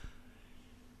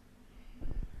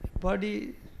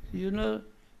 Body, you know,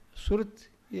 Surat,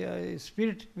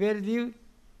 spirit, where live?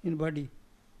 In body.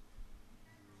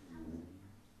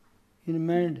 In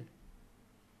mind.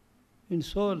 In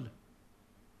soul.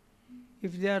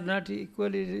 If they are not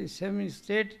equally same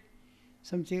state,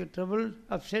 something trouble,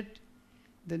 upset,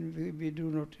 then we do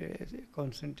not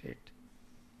concentrate.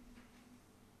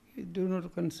 Do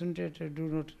not concentrate, do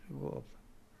not go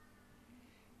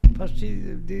up. First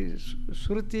is the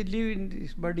Surati live in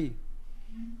this body,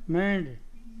 mind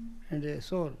and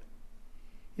soul.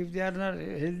 If they are not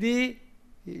healthy,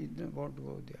 he won't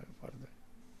go there further.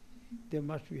 They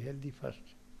must be healthy first,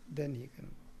 then he can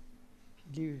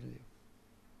go. He lives there.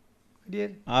 Clear?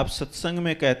 आप सत्संग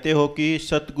में कहते हो कि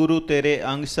सतगुरु तेरे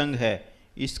अंग संग है,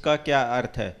 इसका क्या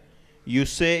अर्थ है? You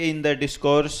say in the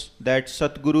discourse that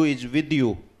Satguru is with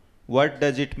you. What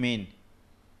does it mean?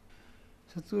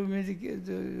 Satguru means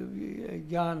the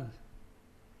jnana,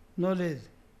 knowledge.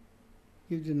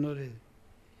 Give the knowledge.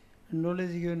 And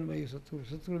knowledge is given by Satguru.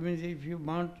 Satguru means if you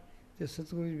want that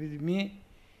Satguru is with me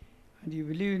and you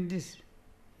believe in this,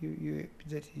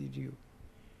 that is you.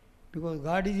 Because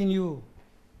God is in you.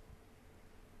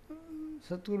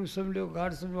 Satguru Samlyo,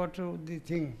 God Samlyo, the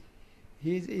thing.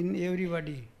 He is in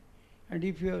everybody. And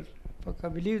if you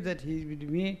believe that he is with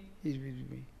me, he is with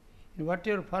me. In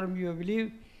whatever form you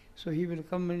believe, so he will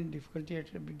come in difficulty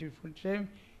at a difficult time,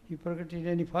 he forget in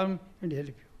any form and help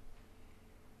you.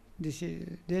 This is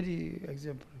very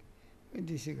example.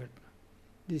 This is Ghatna.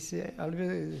 This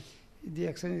always the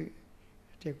action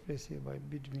take place by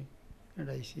with me, and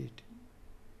I see it.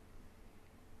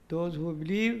 Those who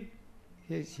believe,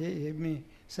 he say me,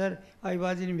 sir, I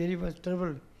was in very much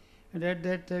trouble. And at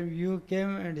that time you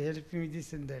came and helped me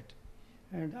this and that.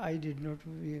 And I did not,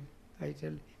 I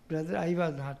tell, brother, I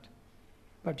was not.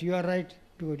 But you are right,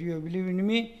 because you believe in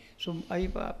me. So I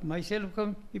myself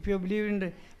come. If you believe in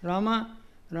the Rama,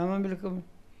 Rama will come.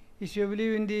 If you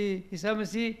believe in the Isa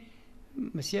Masih,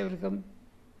 Messiah will come.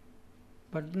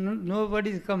 But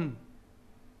nobody will come.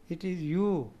 It is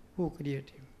you who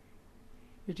create him.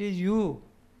 It is you.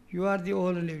 You are the all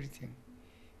and everything.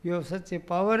 You have such a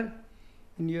power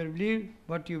in your belief,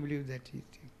 what you believe that is.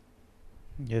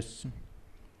 Yes.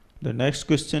 The next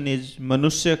question is,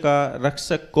 मनुष्य का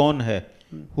रक्षक कौन है?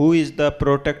 Who is the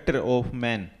protector of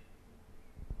man?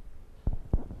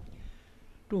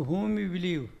 To whom you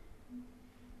believe?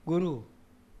 Guru.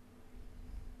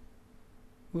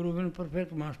 Guru means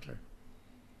perfect master.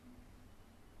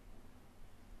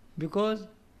 Because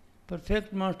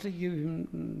perfect master give him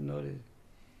knowledge.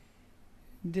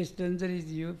 This danger is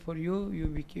for you, you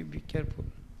be careful.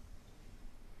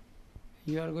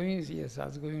 You are going, yes, I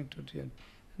was going to turn.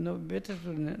 No, better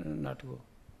to not go.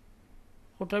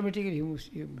 Automatically he must,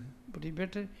 but it's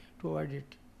better to avoid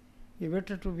it. It's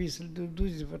better to be do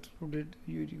this what today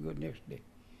you go next day.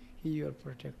 You are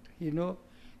protected. You know,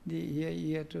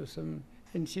 he had to some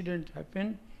incident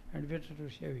happen and better to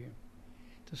save him.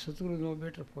 So Satguru know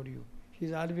better for you. He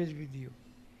is always with you.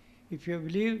 If you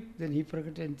believe, then he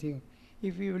forget anything.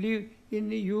 If you believe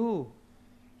in you,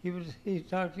 he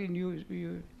talks in you,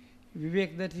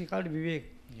 Vivek, that is called Vivek.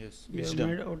 Yes, Your wisdom.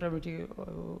 mind automatically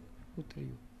through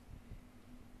you.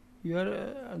 You are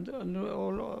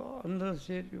all under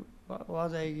state,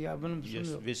 आवाज आएगी आप मन Yes,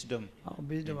 समझो wisdom.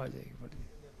 wisdom आ जाएगी फट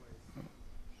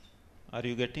Are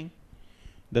you getting?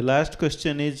 The last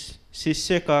question is,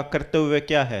 शिष्य का कर्तव्य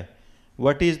क्या है?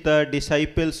 What is the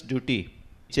disciple's duty?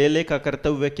 चेले का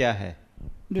कर्तव्य क्या है?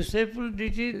 disciple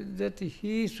duty that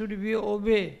he should be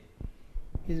obey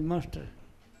his master.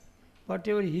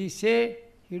 Whatever he say,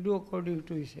 he do according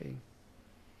to his saying.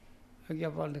 आज्ञा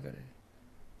पालन करे.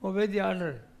 Obey the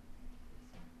order.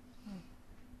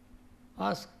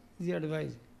 Ask the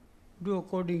advice. Do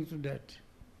according to that.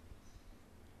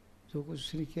 जो कुछ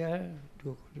उसने किया है,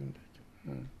 do according to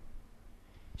that.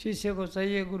 शिष्य को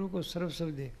चाहिए गुरु को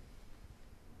सर्व दे.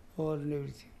 All and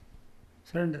everything.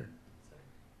 Surrender.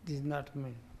 This is not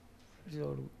me. It is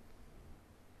all.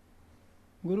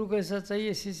 गुरु कैसा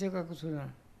चाहिए शिष्य का कुछ ना.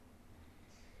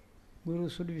 Guru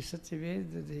should be such a way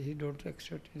that he don't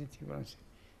accept anything from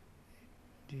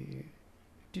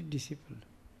the disciple.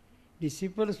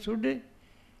 Disciple should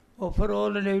offer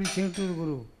all and everything to the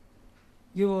Guru.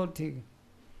 Give all things.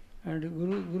 And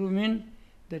Guru means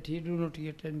that he do not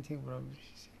get anything from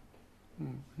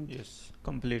it. Yes,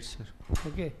 complete, sir.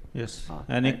 Okay. Yes.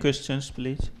 Any questions,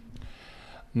 please?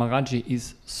 Maharaji,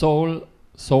 is soul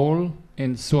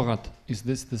and surat, is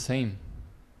this the same?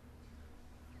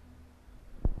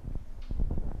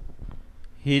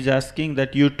 He is asking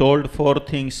that you told 4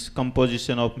 things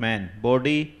composition of man: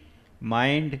 body,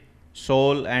 mind,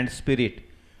 soul and spirit.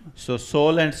 So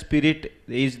soul and spirit,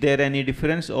 is there any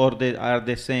difference or are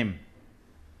they same?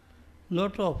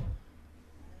 Lot of.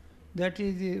 That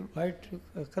is the white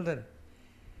color.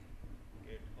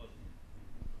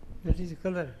 That is the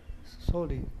color.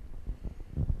 Soul is.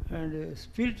 And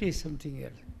spirit is something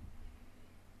else.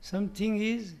 Something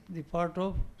is the part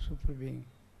of super being.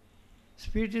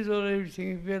 Spirit is all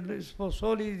everything.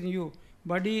 Soul is in you.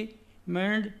 Body,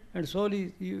 mind and soul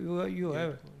is you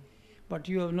have. but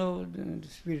you have no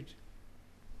spirit.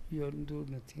 You do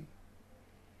nothing.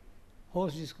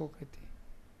 होश जिसको कहते हैं,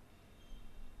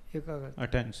 एकाग्रता,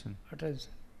 Attention.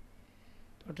 attention.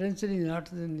 Attention is not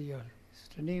then you are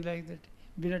standing like that.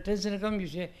 When attention comes, you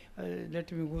say,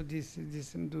 let me go this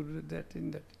and do that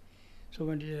and that. So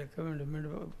when you recommend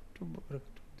to work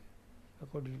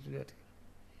according to that.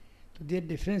 So there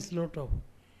difference lot of.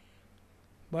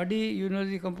 Body, you know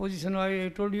the composition I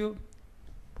told you,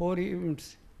 4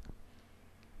 units.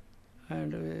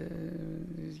 And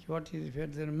what is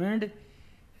further mind,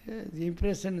 the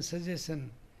impression,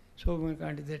 suggestion. So one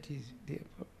kind that is the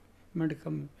mind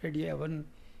come, idea one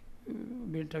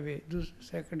went away,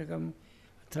 second come,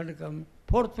 third come,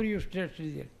 fourth you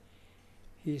study there.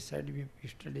 He said we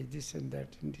study this and that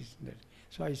and this and that.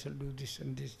 So I shall do this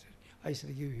and this. I shall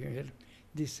give him help,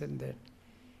 this and that.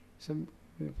 Some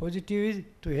positive is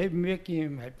to help make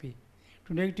him happy.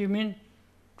 To negative mean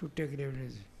to take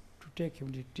revenge, to take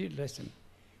him the lesson.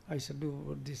 I shall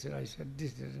do this, I shall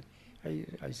this,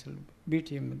 I shall beat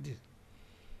him with this.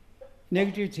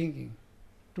 Negative thinking,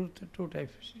 two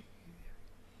types.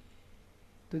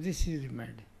 So this is the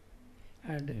mind.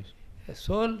 And a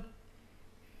soul,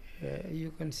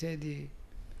 you can say the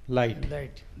Light.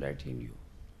 Light in you.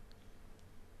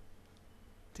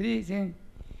 3 things.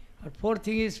 Or 4th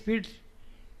thing is spirit.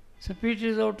 Spirit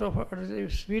is out of order.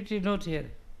 Spirit is not here.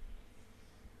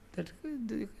 That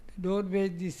the doorway,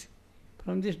 this,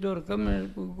 from this door come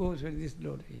and go through this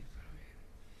door.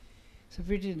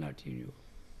 Spirit is not in you.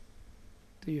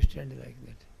 So you stand like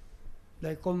that.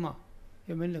 Like coma.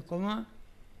 You mean like coma?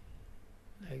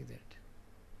 Like that.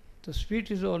 So spirit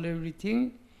is all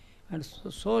everything, and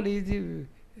soul is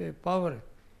the power,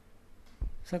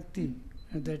 Shakti,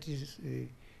 and that is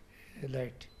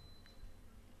light.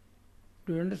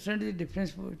 Do you understand the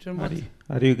difference between both?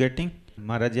 Are you getting?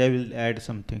 Maharaj, I will add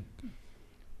something.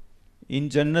 In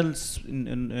general,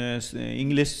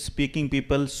 English speaking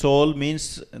people, soul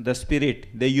means the spirit.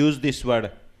 They use this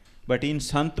word. But in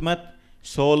Sant Mat,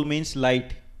 soul means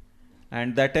light.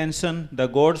 And the attention, the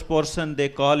God's portion, they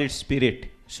call it spirit.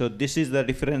 So this is the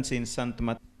difference in Sant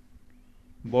Mat.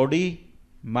 Body,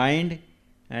 mind,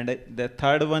 and the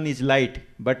third one is light.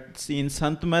 But in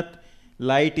Sant Mat,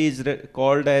 light is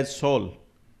called as soul.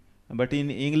 But in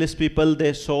English people,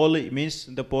 the soul means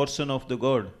the portion of the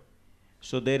God.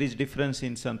 So there is difference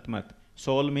in Sant Mat.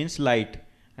 Soul means light,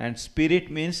 and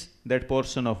spirit means that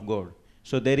portion of God.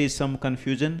 So there is some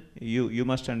confusion. You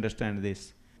must understand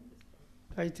this.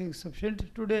 I think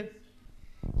sufficient today.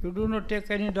 You do not take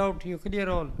any doubt. You clear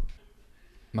all.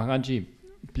 Maharajji,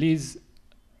 please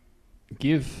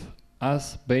give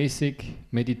us basic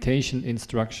meditation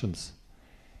instructions.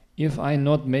 If I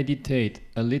not meditate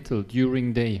a little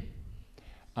during day,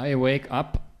 I wake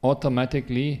up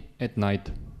automatically at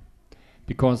night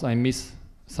because I miss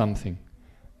something.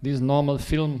 This normal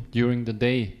film during the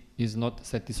day is not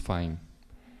satisfying.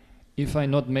 If I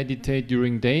not meditate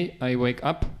during day, I wake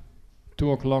up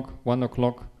 2 o'clock, 1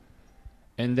 o'clock,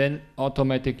 and then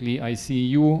automatically I see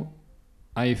you,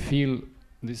 I feel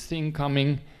this thing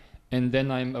coming, and then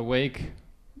I'm awake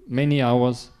many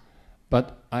hours,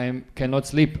 but I cannot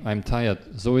sleep, I'm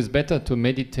tired. So it's better to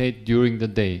meditate during the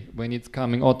day. When it's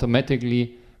coming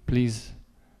automatically, please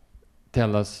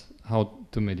tell us how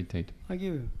to meditate. I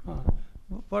give you.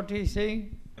 What he is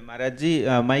saying?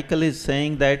 Maharajji, Michael is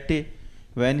saying that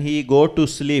when he go to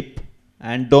sleep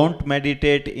and don't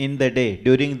meditate in the day,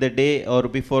 during the day or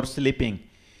before sleeping,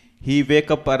 he wake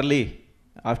up early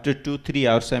after 2-3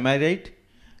 hours, am I right?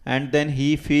 And then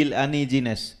he feel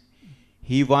uneasiness.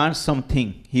 He wants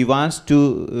something. He wants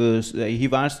to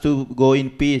go in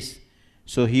peace.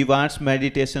 So he wants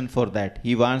meditation for that.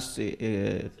 He wants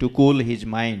to cool his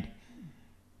mind.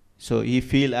 So he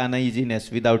feel uneasiness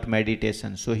without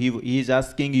meditation. So he is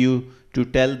asking you to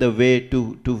tell the way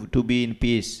to be in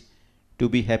peace, to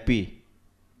be happy.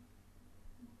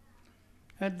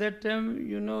 At that time,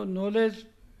 knowledge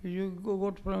you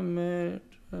got from a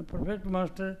perfect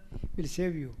master will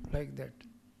save you like that.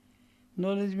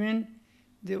 Knowledge means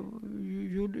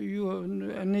you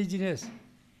have uneasiness.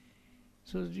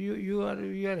 So you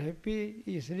are happy,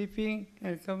 you are sleeping,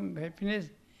 and come happiness,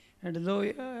 and though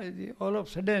all of a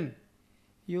sudden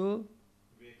you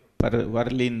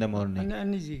Early in the morning.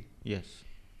 Uneasy. Yes.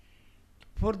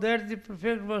 For that the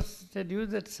perfect was tell you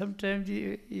that sometimes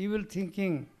the evil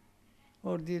thinking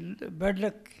or the bad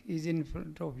luck is in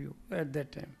front of you at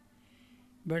that time.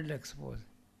 Bad luck suppose.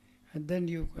 And then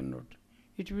you cannot.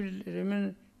 It will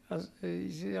remain as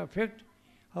affect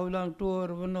how long, 2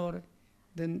 or 1 hour,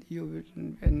 then you will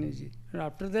uneasy. And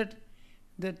after that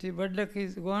the bad luck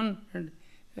is gone and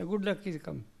good luck is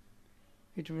come.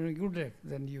 it will be good luck,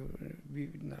 then you be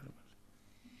normal.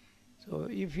 So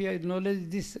if you acknowledge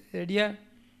this area,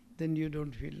 then you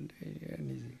don't feel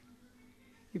uneasy.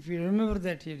 If you remember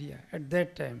that area at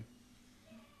that time,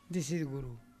 this is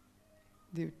Guru.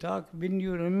 The talk, when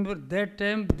you remember that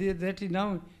time, that is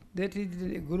now, that is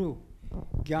the Guru.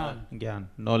 Gyan. Gyan,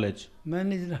 knowledge.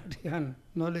 Man is not Gyan,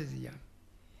 knowledge is Gyan.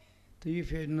 So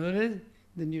if you have knowledge,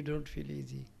 then you don't feel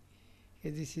easy.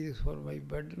 This is for my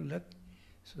bad luck.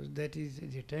 So that is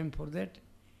the time for that.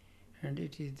 And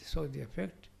it is so the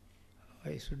effect.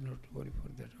 I should not worry for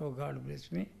that. Oh God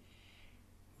bless me.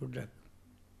 Good luck.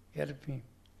 Help me.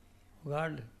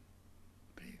 God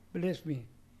bless me.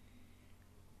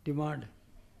 Demand.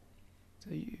 So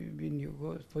when you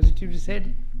go positive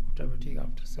side, automatic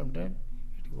after some time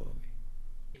it go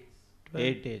away.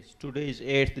 8 days. Today is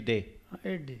 8th day.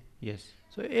 8 days. Yes.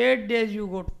 So 8 days you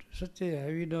got such a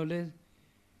heavy knowledge,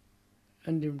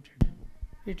 unlimited.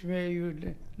 It may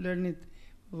you learn it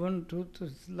one truth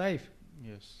is life.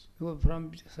 Yes. You go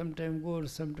from sometime go,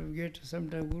 sometime get,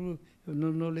 sometime guru, you no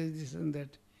knowledge this and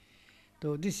that.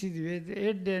 So this is the way. The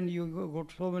 8 days you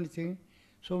got so many things,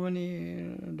 so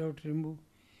many doubt remove.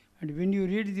 And when you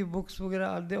read the books, all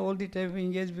the time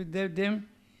engage with them,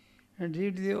 and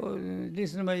read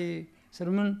listen my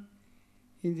sermon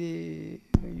in the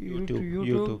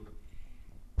YouTube,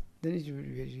 then it will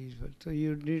be very useful. So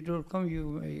you need to come, you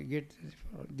may get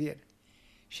there.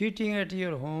 Sitting at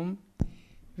your home,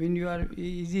 when you are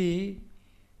easy,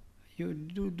 you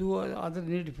do other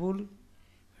needful,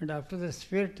 and after the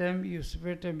spare time, you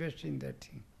spare time best in that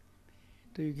thing.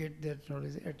 So you get that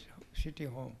knowledge at sitting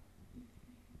home,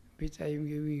 which I am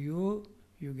giving you,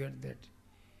 you get that.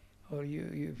 Or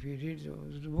if you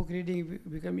read, the book reading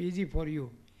become easy for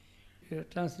you. Your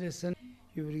translation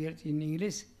you will get in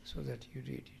English so that you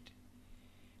read it.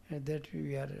 And that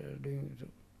we are doing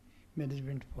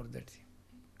management for that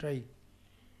thing.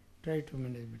 Try to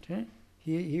management. Eh?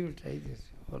 He will try this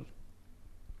all.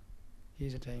 He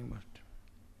is a trying master.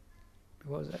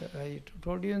 Because I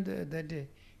told you that day,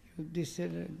 this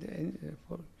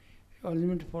for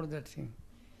argument for that thing.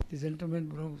 The gentleman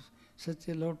brings such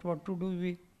a lot what to do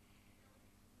we.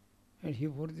 And he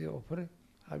put the offer.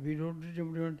 We don't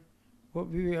demand.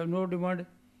 We have no demand.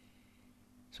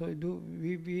 So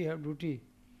we have duty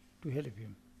to help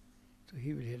him. So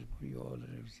he will help you all and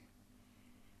everything.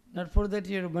 Not for that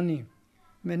your money.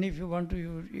 Money if you want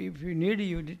to, if you need,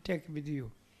 you take with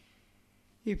you.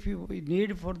 If you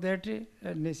need for that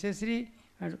necessary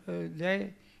and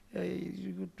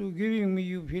to giving me,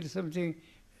 you feel something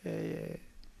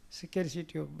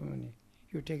scarcity of money.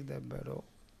 You take that borrow.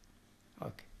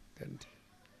 Okay, then.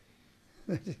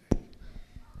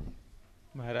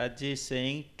 Maharaj is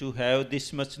saying to have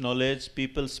this much knowledge,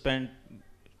 people spend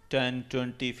 10,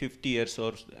 20, 50 years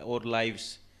or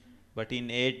lives. But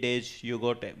in 8 days, you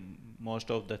got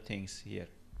most of the things here.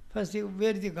 First,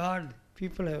 where the God?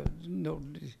 People have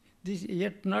this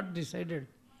yet not decided.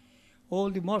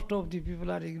 Most of the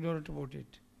people are ignorant about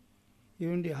it.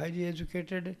 Even the highly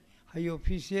educated, high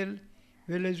official,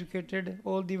 well educated,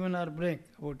 all the men are blank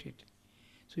about it.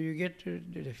 So you get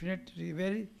definitely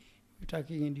very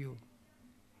talking in you.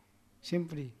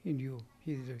 Simply in you.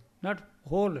 He is not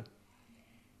whole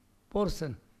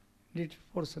portion, little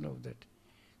portion of that.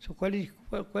 So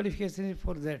qualification is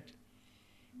for that.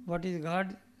 What is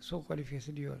God? So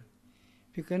qualification you are.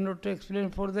 We cannot explain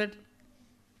for that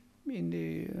in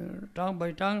the tongue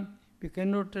by tongue. We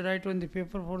cannot write on the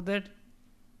paper for that.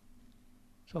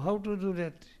 So how to do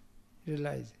that?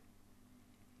 Realize.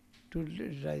 To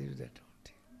realize that whole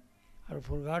thing. Or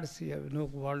for God, you have no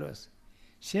words.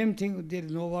 Same thing, there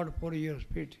is no word for your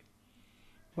spirit.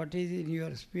 What is in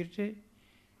your spirit,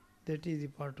 that is the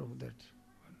part of that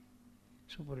one.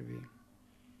 Super being.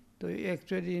 So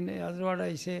actually, in other words,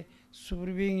 I say, super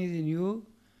being is in you,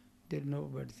 there is no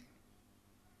bad thing.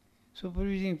 Super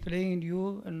being playing in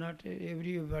you, and not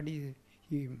everybody is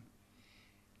him.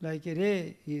 Like a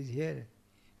ray, he is here,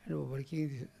 and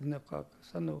working in the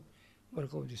sun of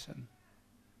work of the sun.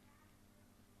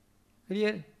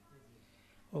 Clear?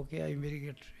 Okay, I am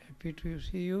very happy to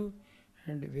see you,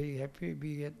 and very happy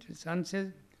we get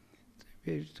chances,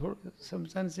 some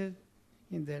chances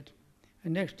in that.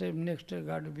 And next time,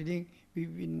 God willing, we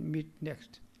will meet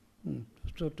next.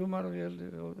 So tomorrow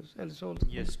also.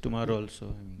 Yes, tomorrow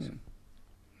also.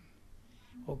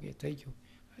 Okay, thank you.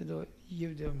 I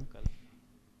give them.